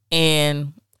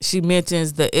 and she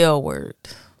mentions the L word,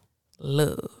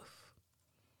 love.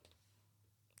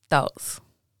 Thoughts?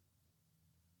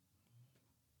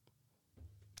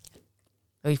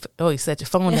 Oh, you set your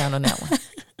phone down on that one.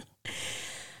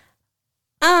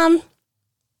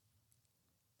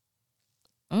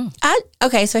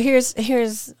 Okay, so here's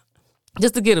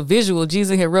just to get a visual.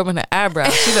 Jesus here rubbing her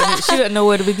eyebrows. She doesn't know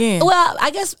where to begin. well,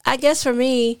 I guess for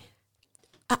me,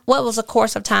 what was the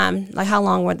course of time? Like, how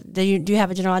long do you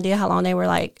have a general idea how long they were,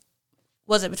 like,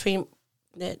 was it between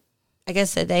that? I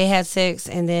guess that they had sex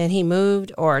and then he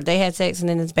moved, or they had sex and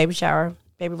then his baby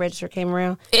register came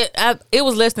around? It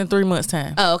was less than 3 months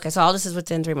time. Oh, okay. So all this is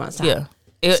within 3 months time. Yeah.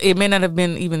 It may not have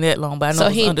been even that long, but I know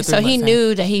it was under 3 months he time.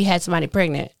 knew that he had somebody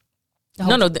pregnant.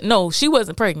 No, she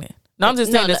wasn't pregnant. No, I'm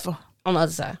just saying this for on the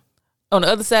other side. On the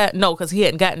other side, no, because he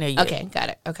hadn't gotten there yet. Okay, got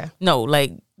it. Okay. No,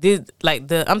 like this, I'm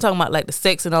talking about like the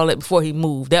sex and all that before he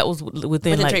moved. That was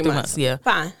within like 3 months. Yeah,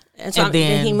 fine. And so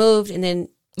then he moved, and then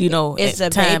you know it's a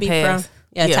time baby passed.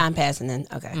 from time passed, and then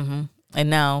okay, and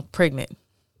now pregnant.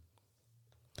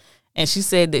 And she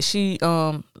said that she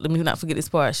let me not forget this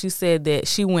part. She said that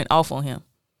she went off on him.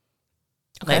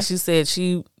 Okay. Like she said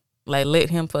she like let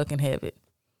him fucking have it.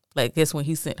 Like that's when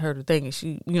he sent her the thing, and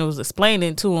she, you know, was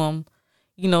explaining to him,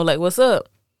 you know, like, what's up,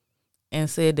 and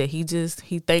said that he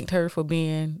thanked her for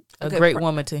being a great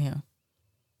woman to him.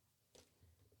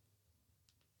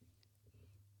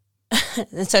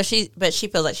 And so she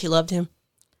feels like she loved him.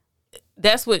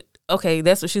 That's what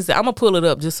she said. I'm gonna pull it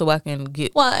up just so I can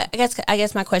get. Well, I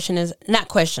guess my question is not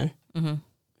question. Mm-hmm.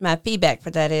 My feedback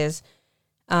for that is,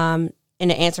 and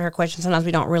to answer her question, sometimes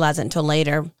we don't realize it until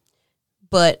later,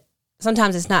 but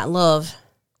sometimes it's not love.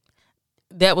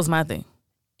 That was my thing.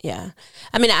 Yeah,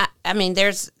 I mean,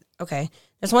 there's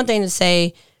one thing to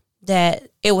say that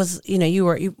it was, you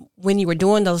know, when you were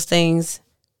doing those things,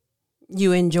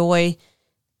 you enjoy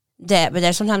that,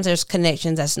 but sometimes there's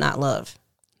connections that's not love.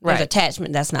 There's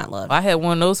attachment that's not love. I had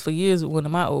one of those for years with one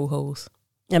of my old hoes.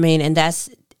 I mean, and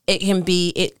it can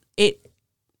be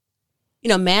you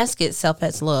know, mask itself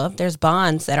as love. There's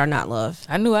bonds that are not love.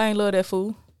 I knew I ain't love that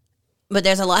fool, but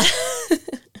there's a lot.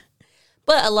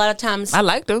 But a lot of times I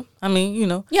liked him. I mean, you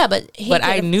know. Yeah, but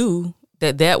I knew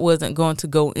that wasn't going to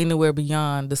go anywhere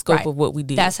beyond the scope of what we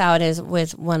did. That's how it is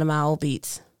with one of my old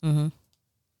beats. Mm-hmm.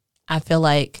 I feel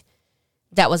like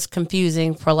that was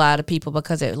confusing for a lot of people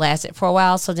because it lasted for a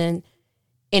while. So then,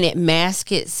 and it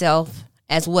masked itself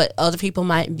as what other people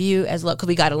might view as love, because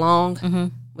we got along. Mm-hmm.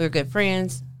 We were good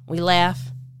friends. We laugh.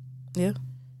 Yeah.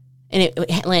 And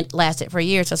it lasted for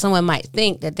years. So someone might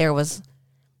think that there was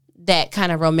that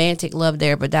kind of romantic love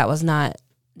there, but that was not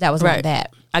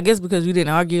that. I guess because you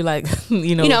didn't argue, like,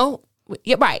 you know.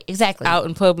 Yeah, right, exactly. Out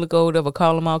in public or whatever,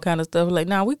 call them all kind of stuff. Like,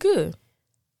 nah, we good.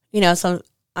 You know, so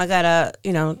I got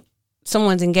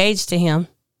someone's engaged to him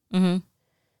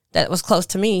that was close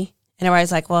to me. And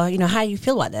everybody's like, well, you know, how do you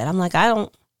feel about that? I'm like, I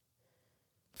don't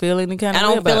feel any kind of way.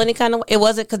 I don't feel any kind of. It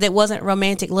wasn't because it wasn't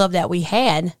romantic love that we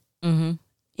had in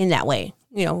that way.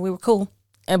 You know, we were cool.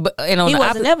 And on he the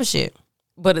wasn't never shit.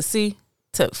 But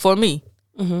for me,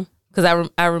 because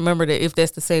I remember that if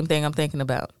that's the same thing I'm thinking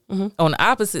about, on the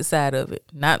opposite side of it,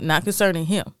 not concerning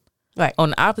him, right? On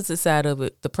the opposite side of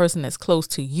it, the person that's close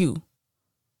to you,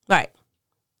 right?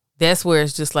 That's where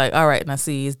it's just like, all right, now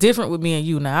see, it's different with me and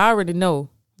you. Now I already know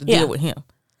the deal with him.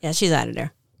 Yeah, she's out of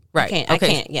there. Right? I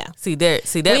can't. Yeah. See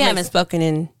that. We haven't spoken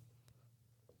in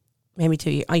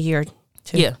maybe a year.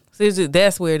 Two. Yeah.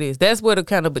 That's where it is. That's where the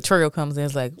kind of betrayal comes in.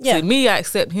 It's like, see, me, I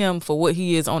accept him for what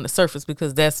he is on the surface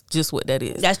because that's just what that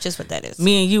is. That's just what that is.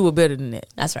 Me and you were better than that.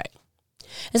 That's right.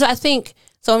 And so I think,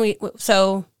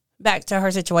 so back to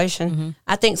her situation,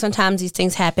 I think sometimes these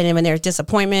things happen, and when there's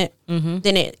disappointment,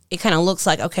 then it kind of looks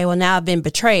like, okay, well, now I've been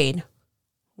betrayed.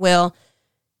 Well,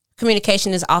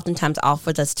 communication is oftentimes off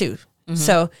with us too.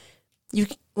 So you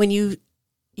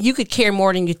could care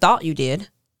more than you thought you did,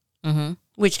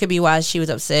 which could be why she was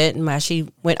upset and why she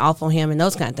went off on him and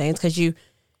those kind of things, because you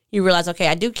realize, okay,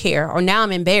 I do care, or now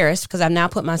I'm embarrassed because I've now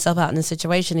put myself out in this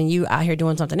situation and you out here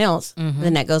doing something else.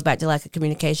 Then that goes back to lack of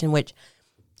communication, which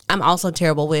I'm also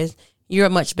terrible with. You're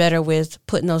much better with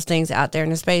putting those things out there in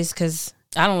the space, because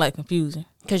I don't like confusion.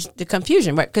 Because the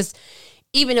confusion, right? Because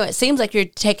even though it seems like you're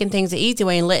taking things the easy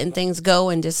way and letting things go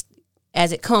and just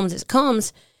as it comes,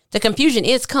 the confusion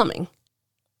is coming.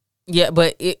 Yeah,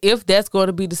 but if that's going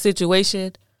to be the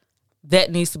situation,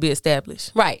 that needs to be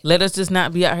established. Right. Let us just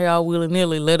not be out here all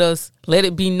willy-nilly. Let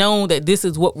it be known that this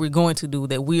is what we're going to do,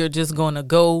 that we are just going to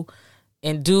go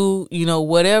and do,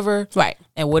 whatever. Right.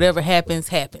 And whatever happens,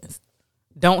 happens.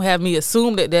 Don't have me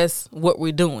assume that that's what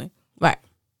we're doing. Right.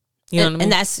 You know what I mean?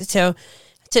 And that's so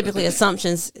typically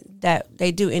assumptions that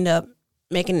they do end up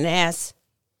making an ass.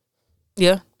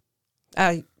 Yeah.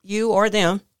 You or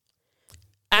them.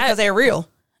 Because they're real.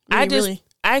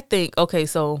 I think, okay,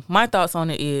 so my thoughts on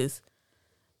it is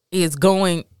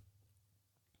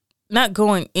not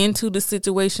going into the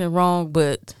situation wrong,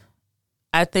 but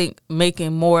I think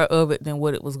making more of it than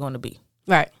what it was going to be.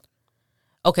 Right.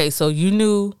 Okay, so you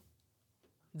knew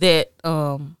that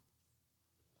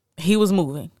he was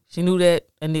moving. She knew that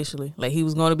initially. Like, he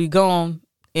was going to be gone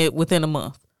within a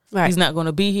month. Right. He's not going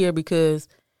to be here because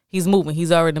he's moving.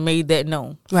 He's already made that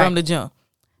known from the jump.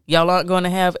 Y'all aren't going to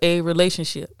have a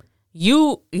relationship.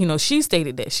 She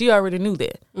stated that. She already knew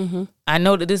that. I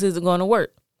know that this isn't going to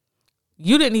work.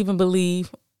 You didn't even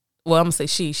believe, well, I'm going to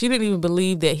say she didn't even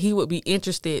believe that he would be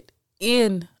interested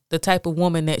in the type of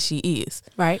woman that she is.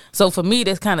 Right. So for me,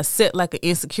 that's kind of set like an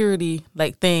insecurity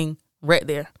thing right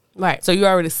there. Right. So you're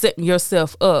already setting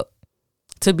yourself up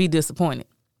to be disappointed,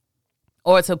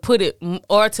 or to put it on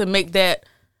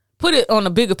a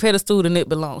bigger pedestal than it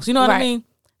belongs. You know what I mean?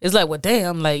 It's like, well,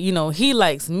 damn, he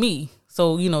likes me.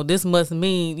 So, this must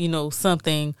mean,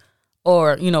 something,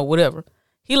 or, whatever.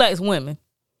 He likes women.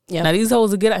 Yeah. Now, these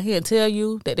hoes will get out here and tell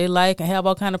you that they like and have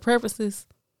all kind of preferences.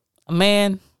 A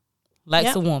man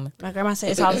likes a woman. My grandma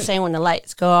said it's all the same when the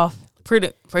lights go off.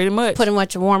 Pretty much. Pretty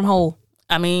much a warm hole.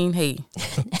 I mean, hey,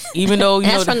 even though,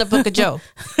 that's from the Book of Joe.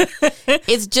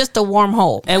 It's just a warm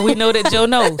hole. And we know that Joe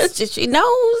knows. She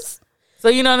knows. So,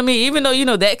 you know what I mean? Even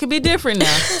though, that could be different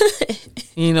now.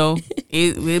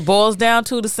 It boils down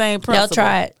to the same principle. They'll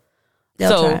try it.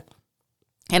 Try it.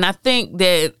 And I think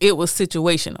that it was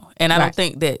situational. And I don't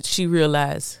think that she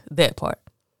realized that part.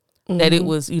 That it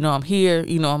was, I'm here,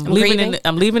 I'm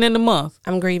leaving in the month.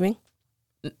 I'm grieving.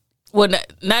 Well,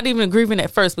 not even grieving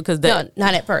at first, because that... No,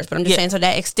 not at first, but I'm just saying, so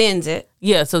that extends it.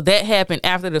 Yeah, so that happened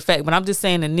after the fact. But I'm just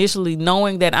saying, initially,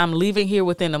 knowing that I'm leaving here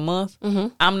within a month,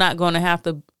 I'm not going to have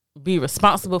to be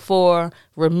responsible for,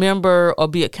 remember, or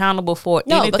be accountable for anything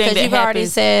that happens. No, because you've already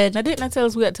said... Now, didn't I tell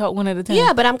us we had to talk one at a time?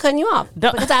 Yeah, but I'm cutting you off.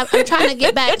 Because I'm trying to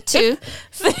get back to...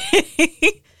 You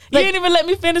didn't even let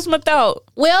me finish my thought.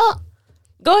 Well...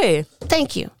 Go ahead.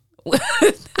 Thank you.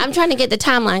 I'm trying to get the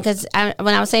timeline, because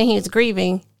when I was saying he was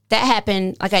grieving... That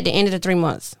happened at the end of the 3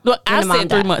 months. Look, I said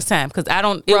 3 months time, because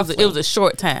it was a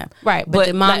short time. Right, but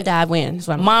the mom died when?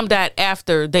 Mom died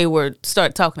after they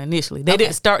start talking initially. They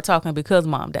didn't start talking because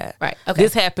mom died. Right. Okay.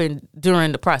 This happened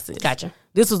during the process. Gotcha.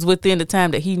 This was within the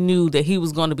time that he knew that he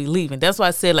was going to be leaving. That's why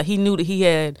I said he knew that he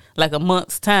had a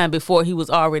month's time before he was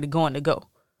already going to go.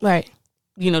 Right.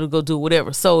 To go do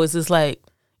whatever. So it's just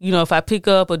if I pick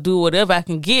up or do whatever I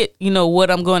can get,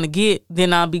 what I'm going to get,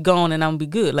 then I'll be gone and I'm going to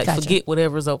be good. Gotcha. Forget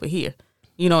whatever's over here.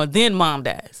 And then mom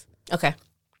dies. Okay.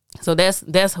 So that's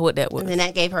what that was. And then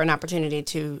that gave her an opportunity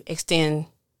to extend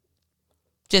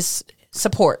just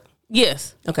support.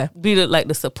 Yes. Okay. Be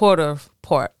the supportive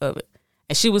part of it.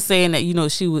 And she was saying that,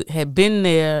 she had been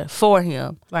there for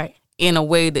him. Right. In a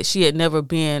way that she had never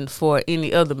been for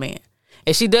any other man.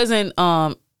 And she doesn't,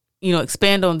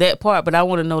 expand on that part, but I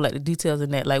want to know the details in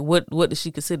that. What does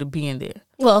she consider being there?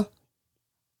 Well,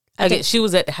 I guess she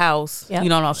was at the house, yeah,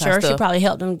 and all kinds of stuff. She probably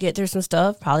helped them get through some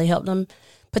stuff, probably helped them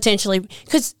potentially,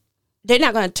 because they're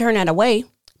not going to turn that away.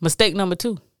 Mistake number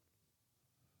 2.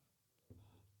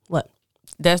 What?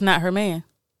 That's not her man.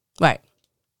 Right.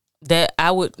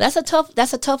 That's a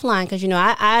tough line, because,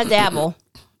 I dabble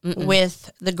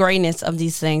with the grayness of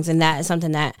these things, and that is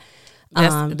something that...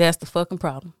 That's the fucking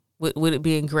problem. With it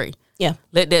being gray. Yeah.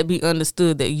 Let that be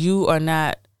understood that you are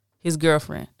not his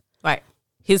girlfriend. Right.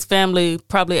 His family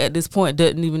probably at this point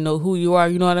doesn't even know who you are,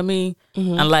 you know what I mean?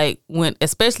 And when,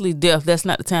 especially death, that's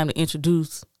not the time to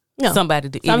introduce No. somebody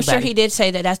to So I'm anybody. sure he did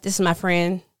say that this is my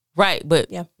friend. Right,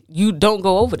 but Yeah. you don't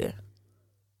go over there.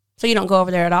 So you don't go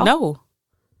over there at all? No.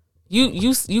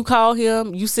 You call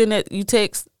him, you send that, you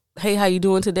text, hey, how you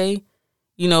doing today?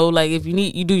 You know, like if you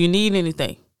need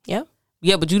anything. Yeah.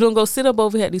 Yeah, but you don't go sit up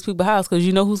over here at these people's house because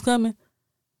you know who's coming.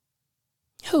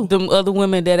 Who? Them other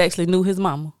women that actually knew his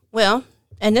mama. Well,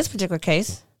 in this particular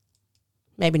case,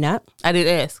 maybe not. I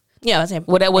didn't ask. Yeah, I was saying,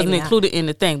 Well, that wasn't maybe not. included in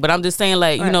the thing. But I'm just saying,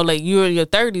 like, you Right. know, like you're in your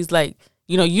 30s, like,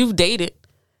 you know, you've dated.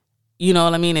 You know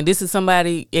what I mean? And this is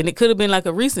somebody, and it could have been like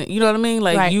a recent, you know what I mean?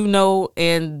 Like, Right. you know,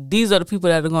 and these are the people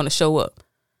that are going to show up,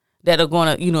 that are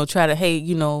going to, you know, try to, hey,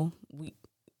 you know,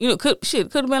 could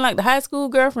have been like the high school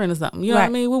girlfriend or something. You know what I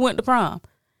Right. mean? We went to prom.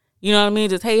 You know what I mean?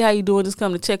 Just, hey, how you doing? Just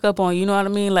come to check up on you. You know what I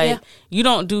mean? Like, Yeah. you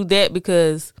don't do that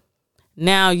because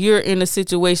now you're in a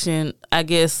situation, I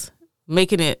guess,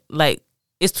 making it like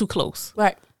it's too close.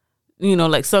 Right. You know,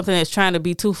 like something that's trying to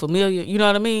be too familiar. You know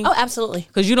what I mean? Oh, absolutely.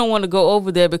 Because you don't want to go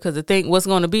over there because the thing, what's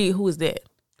going to be, who is that?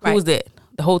 Who Right. is that?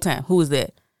 The whole time, who is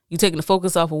that? You taking the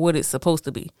focus off of what it's supposed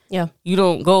to be. Yeah. You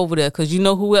don't go over there because you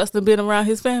know who else done been around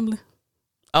his family?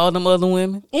 All them other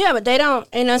women. Yeah, but they don't,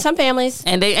 some families,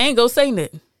 And they ain't gonna say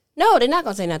nothing. no, they're not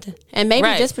going to say nothing. And maybe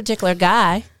Right. this particular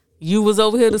guy, You was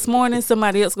over here this morning,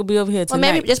 somebody else gonna be over here well,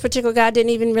 tonight. maybe this particular guy didn't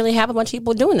even really have a bunch of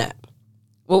people doing that.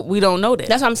 Well, we don't know that.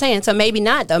 That's what I'm saying. So maybe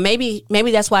not, though. Maybe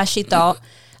that's why she thought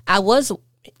I was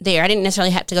there. I didn't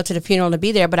necessarily have to go to the funeral to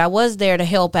be there, but I was there to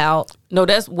help out. No,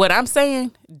 that's what I'm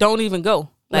saying. Don't even go.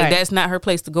 Like, Right. that's not her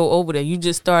place to go over there. You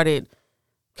just started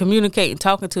communicating,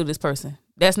 talking to this person.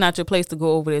 That's not your place to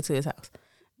go over there to his house.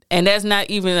 And that's not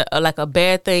even like a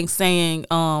bad thing saying,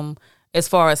 as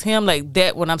far as him, like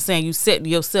that, when I'm saying you setting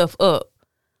yourself up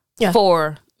Yeah.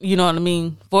 for, you know what I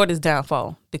mean, for this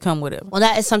downfall to come whatever. Well,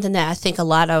 that is something that I think a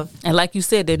lot of, And like you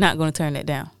said, they're not going to turn that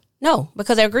down. no,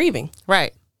 because they're grieving.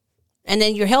 Right. And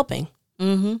then you're helping.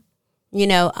 Mm-hmm. You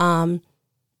know,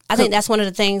 I think that's one of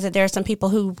the things that there are some people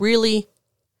who really,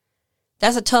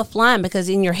 that's a tough line because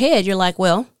in your head, you're like,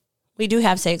 well, we do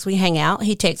have sex. We hang out.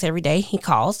 He texts every day. He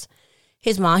calls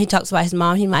his mom. He talks about his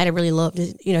mom. He might have really loved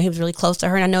it. You know, he was really close to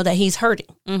her. And I know that he's hurting.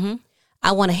 Mm-hmm.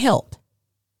 I want to help.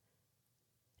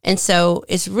 And so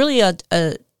it's really a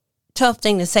tough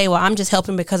thing to say, well, I'm just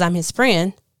helping because I'm his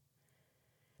friend.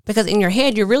 Because in your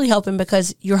head, you're really helping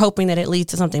because you're hoping that it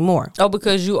leads to something more. Oh,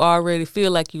 because you already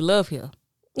feel like you love him.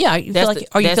 Yeah, you feel like,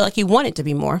 or you feel like you want it to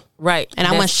be more. Right. And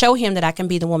I want to show him that I can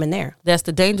be the woman there. That's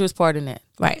the dangerous part in that.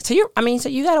 Right. So you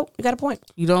got a point.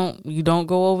 You don't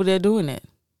go over there doing that.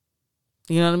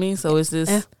 You know what I mean? So it's just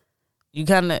Yeah. you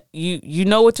kind of you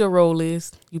know what your role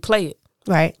is. You play it.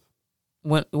 Right.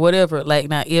 Whatever. Like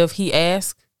now, if he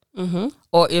asks, Mm-hmm.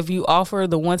 or if you offer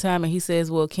the one time and he says,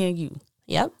 "Well, can you?"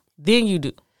 Yep. Then you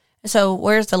do. So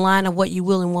where's the line of what you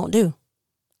will and won't do?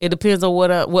 It depends on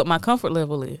what my comfort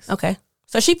level is. Okay.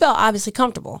 So she felt obviously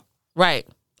comfortable. Right.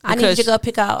 I need to go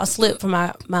pick out a slip for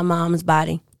my mom's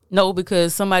body. No,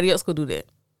 because somebody else could do that.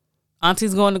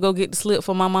 Auntie's going to go get the slip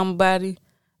for my mama's body.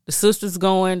 The sister's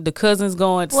going. The cousin's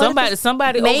going. Well,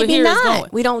 Somebody over maybe here is not. going.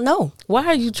 We don't know. Why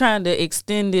are you trying to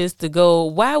extend this to go?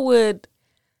 Why would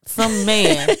some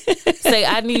man say,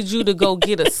 I need you to go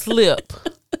get a slip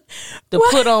to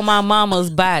put on my mama's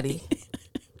body?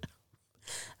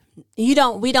 We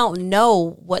don't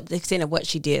know what the extent of what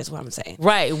she did is what I'm saying.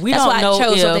 Right. That's don't why know I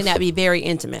chose if, something that be very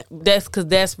intimate. that's because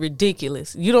that's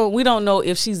ridiculous. We don't know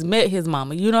if she's met his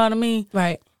mama. You know what I mean?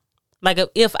 Right. Like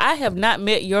if I have not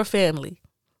met your family,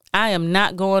 I am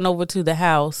not going over to the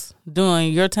house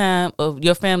during your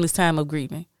family's time of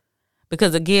grieving.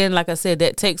 Because again, like I said,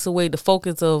 that takes away the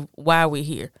focus of why we're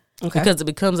here. Okay. Because it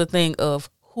becomes a thing of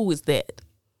who is that?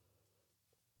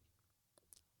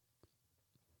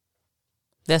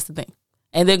 That's the thing.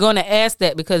 And they're going to ask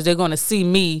that because they're going to see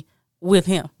me with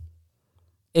him.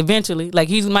 Eventually. Like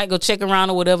he might go check around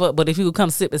or whatever, but if he would come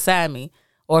sit beside me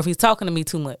or if he's talking to me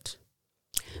too much.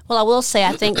 Well, I will say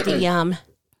I think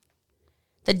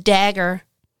the dagger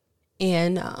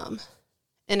in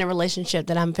a relationship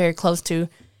that I'm very close to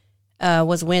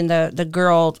was when the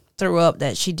girl threw up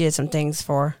that she did some things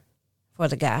for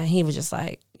the guy. He was just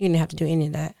like, you didn't have to do any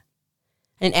of that.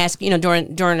 And ask,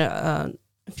 during a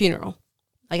funeral.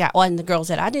 And the girl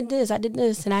said, I did this,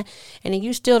 and then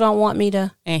you still don't want me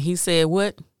to. And he said,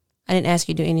 what? I didn't ask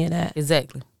you to do any of that.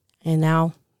 Exactly. And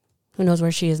now, who knows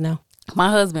where she is now? My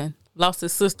husband lost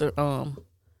his sister.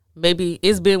 Maybe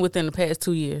it's been within the past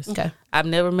 2 years. Okay. I've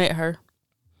never met her.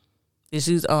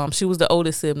 She was the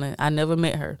oldest sibling. I never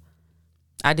met her.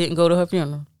 I didn't go to her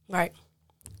funeral. Right.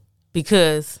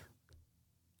 Because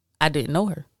I didn't know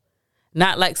her.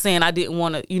 Not like saying I didn't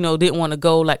want to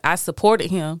go. Like I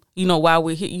supported him, while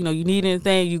we're here. You need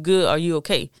anything, you good, are you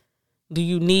okay? Do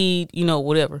you need,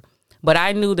 whatever? But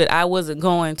I knew that I wasn't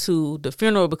going to the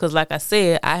funeral because, like I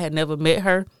said, I had never met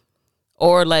her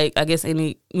or, like, I guess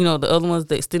any, the other ones,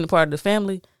 the extended part of the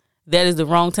family. That is the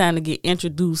wrong time to get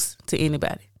introduced to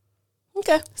anybody.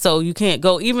 Okay. So you can't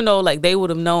go, even though, like, they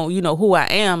would have known, who I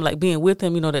am, like, being with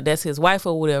him, that's his wife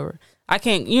or whatever. I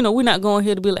can't, we're not going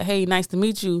here to be like, hey, nice to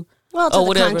meet you. Well, to or the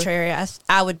whatever. contrary,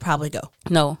 I would probably go.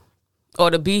 No.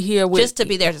 Or to be here with. Just to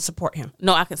be there to support him.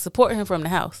 No, I can support him from the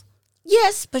house.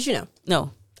 Yes, but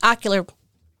No. ocular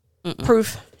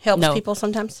proof helps No. people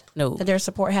sometimes. No. That there's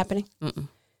support happening.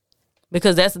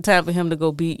 Because that's the time for him to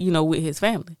go be, with his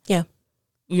family. Yeah.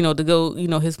 To go,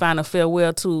 his final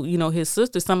farewell to, his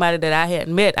sister, somebody that I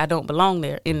hadn't met. I don't belong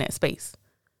there in that space.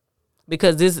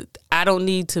 Because I don't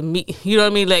need to meet, you know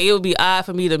what I mean? Like, it would be odd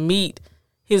for me to meet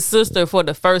his sister for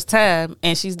the first time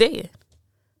and she's dead.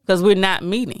 Because we're not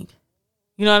meeting.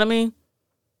 You know what I mean?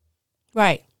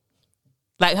 Right.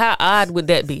 Like, how odd would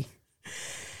that be?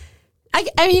 I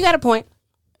mean, you got a point.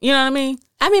 You know what I mean?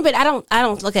 I mean, but I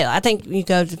don't look at it. I think you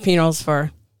go to funerals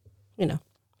for,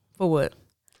 For what?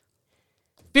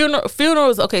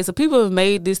 Funerals, okay, so people have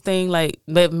made this thing, like,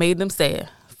 they've made them sad.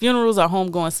 Funerals are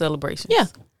homegoing celebrations. Yeah.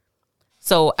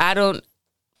 So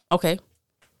okay.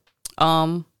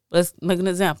 Let's make an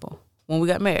example. When we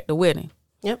got married, the wedding.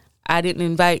 Yep. I didn't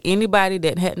invite anybody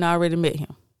that hadn't already met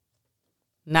him.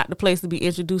 Not the place to be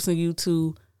introducing you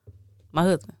to my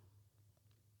husband.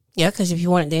 Yeah, because if you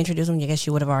wanted to introduce him, I guess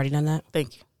you would have already done that.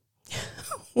 Thank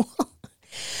you.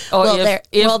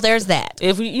 Or there's that.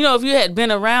 If if you had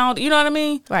been around, you know what I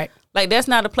mean? Right. Like, that's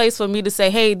not a place for me to say,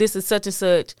 hey, this is such and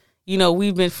such,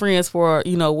 we've been friends for,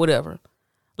 whatever.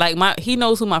 Like, he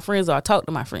knows who my friends are. I talk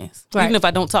to my friends. Right. Even if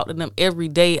I don't talk to them every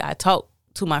day, I talk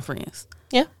to my friends.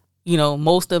 Yeah.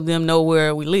 Most of them know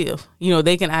where we live.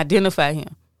 They can identify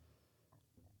him.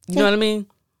 You know what I mean?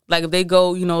 Like, if they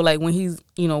go, like when he's,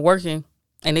 working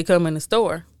and they come in the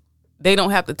store, they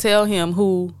don't have to tell him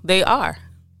who they are.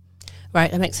 Right.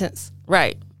 That makes sense.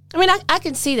 Right. I mean, I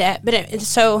can see that. But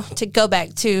so to go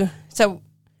back to,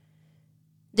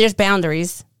 there's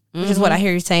boundaries, which is what I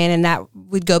hear you saying. And that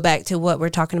would go back to what we're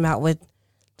talking about with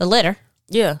the letter.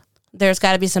 Yeah. There's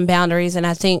got to be some boundaries. And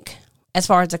I think as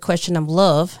far as the question of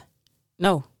love,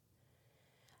 no,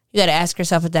 you got to ask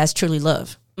yourself if that's truly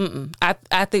love.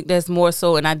 I think that's more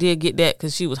so, and I did get that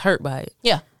because she was hurt by it.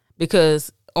 Yeah.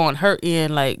 Because on her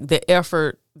end, like, the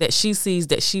effort that she sees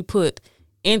that she put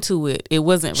into it, it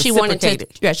wasn't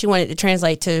reciprocated. She wanted to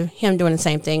translate to him doing the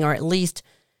same thing, or at least,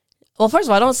 well, first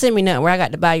of all, don't send me nothing where I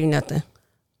got to buy you nothing.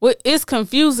 Well, it's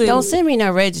confusing. Don't send me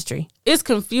no registry. It's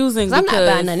confusing because I'm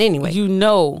not buying nothing anyway.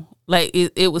 Like,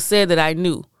 it was said that I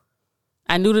knew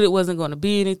that it wasn't going to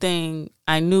be anything.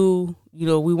 I knew,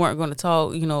 we weren't going to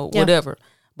talk, whatever.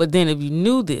 But then if you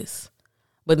knew this,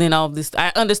 but then all this,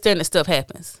 I understand that stuff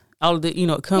happens. All of the,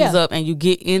 it comes up and you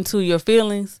get into your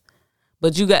feelings,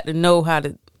 but you got to know how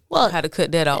to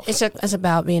cut that off. It's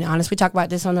about being honest. We talk about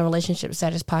this on the Relationship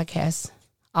Status podcast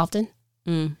often.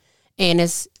 And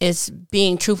it's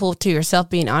being truthful to yourself,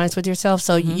 being honest with yourself,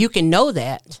 so you can know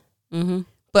that.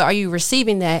 But are you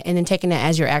receiving that and then taking that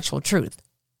as your actual truth?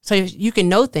 So you can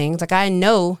know things. Like, I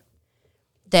know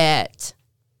that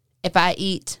if I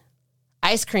eat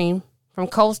ice cream from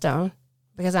Cold Stone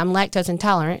because I'm lactose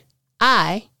intolerant,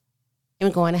 I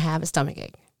am going to have a stomach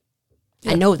ache.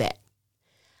 Yeah. I know that.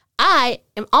 I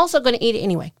am also going to eat it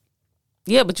anyway.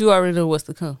 Yeah, but you already know what's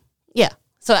to come. Yeah.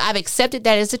 So I've accepted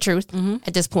that as the truth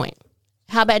at this point.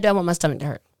 How bad do I want my stomach to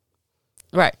hurt?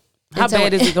 Right. How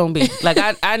bad is it going to be? Like,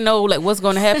 I know, like, what's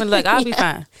going to happen. Like, I'll be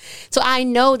fine. So I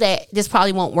know that this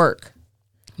probably won't work.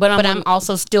 But I'm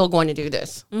also still going to do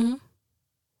this.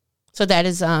 So that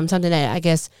is something that I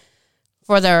guess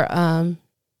for the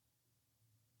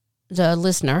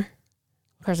listener,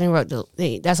 person who wrote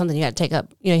that's something you got to take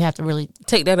up. You have to really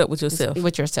take that up with yourself.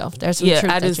 There's some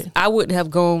truth. I wouldn't have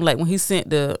gone, like, when he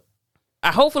sent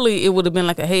hopefully it would have been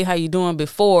like a, hey, how you doing,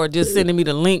 before just sending me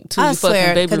the link to your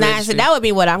fucking baby registry. I said that would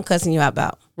be what I'm cussing you out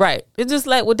about. Right. It's just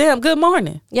like, well, damn, good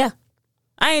morning. Yeah.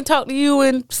 I ain't talked to you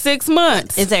in 6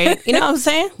 months. Is there, you know what I'm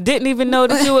saying? Didn't even know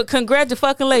that you would.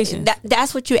 Congratulations.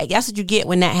 That's what you get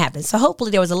when that happens. So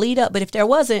hopefully there was a lead up, but if there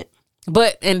wasn't.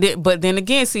 But then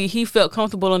again, see, he felt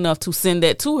comfortable enough to send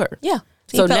that to her. Yeah.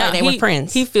 So now like they were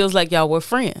friends. He feels like y'all were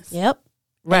friends. Yep.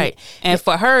 Right. And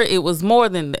for her, it was more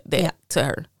than that to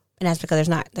her. And that's because there's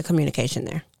not the communication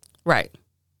there. Right.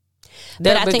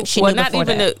 But I think she knew not before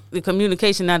even that. the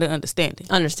communication, not the understanding.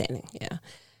 Understanding, yeah.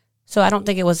 So I don't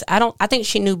think it was, I think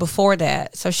she knew before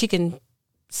that. So she can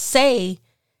say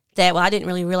that, well, I didn't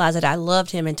really realize that I loved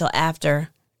him until after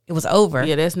it was over.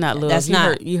 Yeah, that's not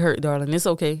love. You hurt, darling. It's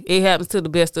okay. It happens to the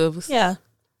best of us. Yeah.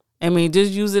 I mean,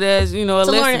 just use it as, a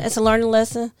lesson. It's a learning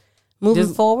lesson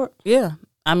moving forward. Yeah.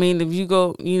 I mean, if you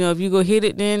go hit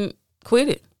it, then quit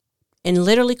it. And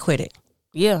literally quit it.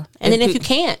 Yeah. And then if you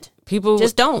can't, people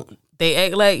just don't. They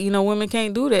act like, women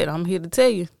can't do that. I'm here to tell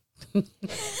you.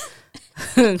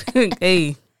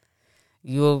 Hey,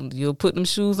 you'll put them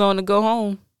shoes on to go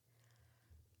home.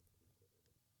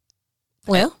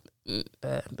 Well, I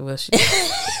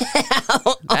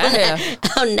have.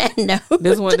 On that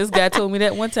note, This guy told me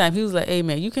that one time. He was like, "Hey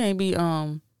man, you can't be."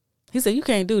 He said, "You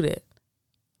can't do that."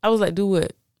 I was like, "Do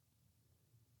what?"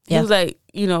 Yeah. He was like,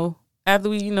 after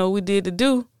we did the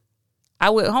do, I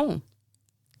went home.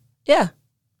 Yeah.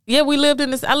 Yeah, we lived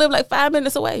in this. I lived like 5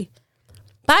 minutes away.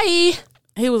 Bye.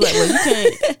 He was like, "Well, you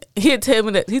can't." He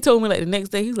told me like the next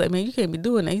day. He was like, "Man, you can't be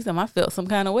doing that." He said, "I felt some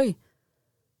kind of way."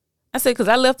 I said, "Cause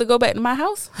I left to go back to my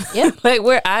house." Yeah. Like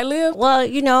where I live. Well,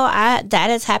 that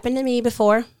has happened to me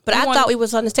before, but I thought we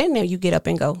was understanding that you get up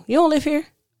and go. You don't live here.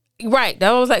 Right.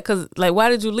 That was like, cause like, why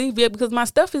did you leave yet? Because my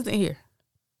stuff isn't here,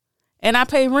 and I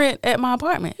pay rent at my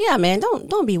apartment. Yeah, man.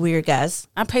 Don't be weird, guys.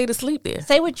 I pay to sleep there.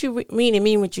 Say what you mean and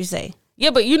mean what you say. Yeah,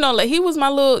 but like he was my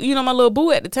little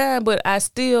boo at the time, but I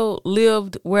still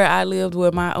lived where I lived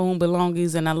with my own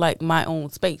belongings, and I like my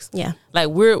own space. Yeah. Like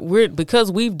we're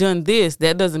because we've done this,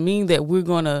 that doesn't mean that we're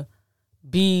gonna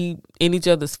be in each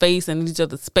other's face and in each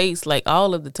other's space like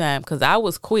all of the time. Because I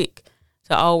was quick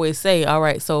to always say, all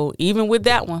right, so even with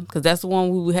that one, because that's the one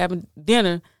we were having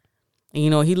dinner,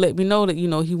 and he let me know that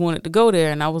he wanted to go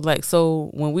there, and I was like,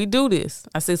 so when we do this,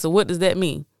 I said, so what does that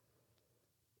mean?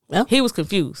 Well, he was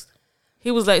confused. He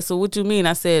was like, so what you mean?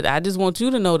 I said, I just want you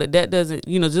to know that doesn't,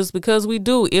 just because we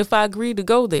do, if I agree to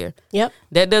go there, yep,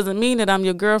 that doesn't mean that I'm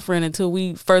your girlfriend until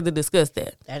we further discuss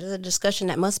that. That is a discussion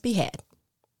that must be had.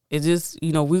 It's just,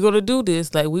 we're going to do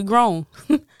this like we grown.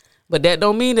 But that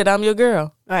don't mean that I'm your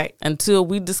girl. Right. Until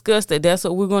we discuss that that's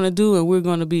what we're going to do, and we're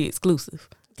going to be exclusive.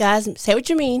 Guys, say what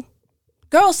you mean.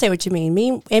 Girls, say what you mean.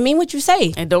 Mean what you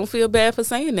say. And don't feel bad for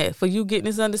saying that, for you getting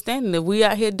this understanding. If we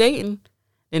out here dating,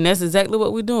 then that's exactly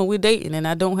what we're doing. We're dating, and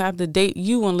I don't have to date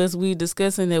you unless we're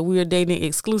discussing that we're dating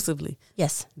exclusively.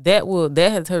 Yes. That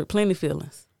has hurt plenty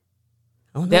feelings.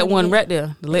 Oh, no, that one right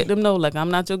there, to let them know, like,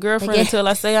 I'm not your girlfriend until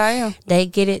I say I am. They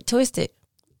get it twisted.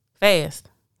 Fast.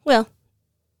 Well,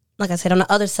 like I said, on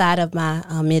the other side of my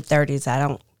mid-30s, I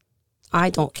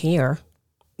don't care.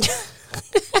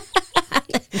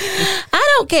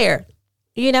 I don't care.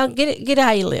 Get it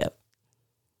how you live.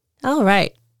 All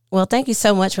right. Well, thank you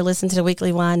so much for listening to the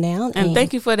Weekly Wind Down. And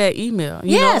thank you for that email.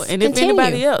 Yes, and continue. If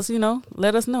anybody else,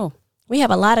 let us know. We have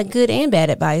a lot of good and bad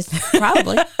advice,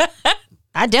 probably.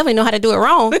 I definitely know how to do it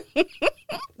wrong.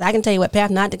 I can tell you what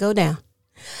path not to go down.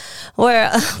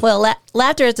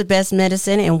 Laughter is the best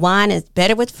medicine, and wine is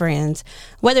better with friends.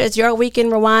 Whether it's your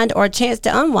weekend rewind or a chance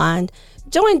to unwind,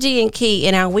 join G and Key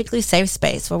in our weekly safe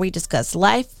space where we discuss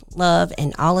life, love,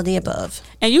 and all of the above.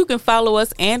 And you can follow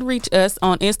us and reach us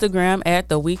on Instagram at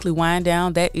The Weekly Wind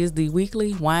Down. That is The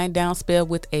Weekly Wind Down, spelled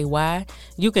with a Y.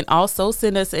 You can also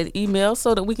send us an email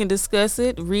so that we can discuss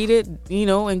it, read it,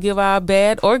 and give our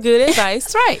bad or good advice.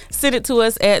 That's right. Send it to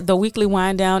us at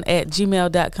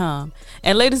theweeklywinddown@gmail.com.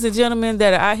 And ladies and gentlemen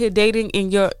that are out here dating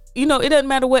in your, it doesn't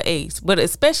matter what age, but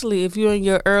especially if you're in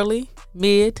your early,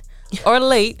 mid, or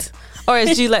late, or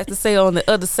as G likes to say, on the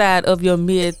other side of your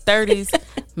mid-30s,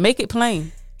 make it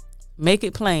plain. Make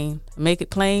it plain. Make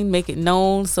it plain. Make it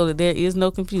known so that there is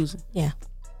no confusion. Yeah.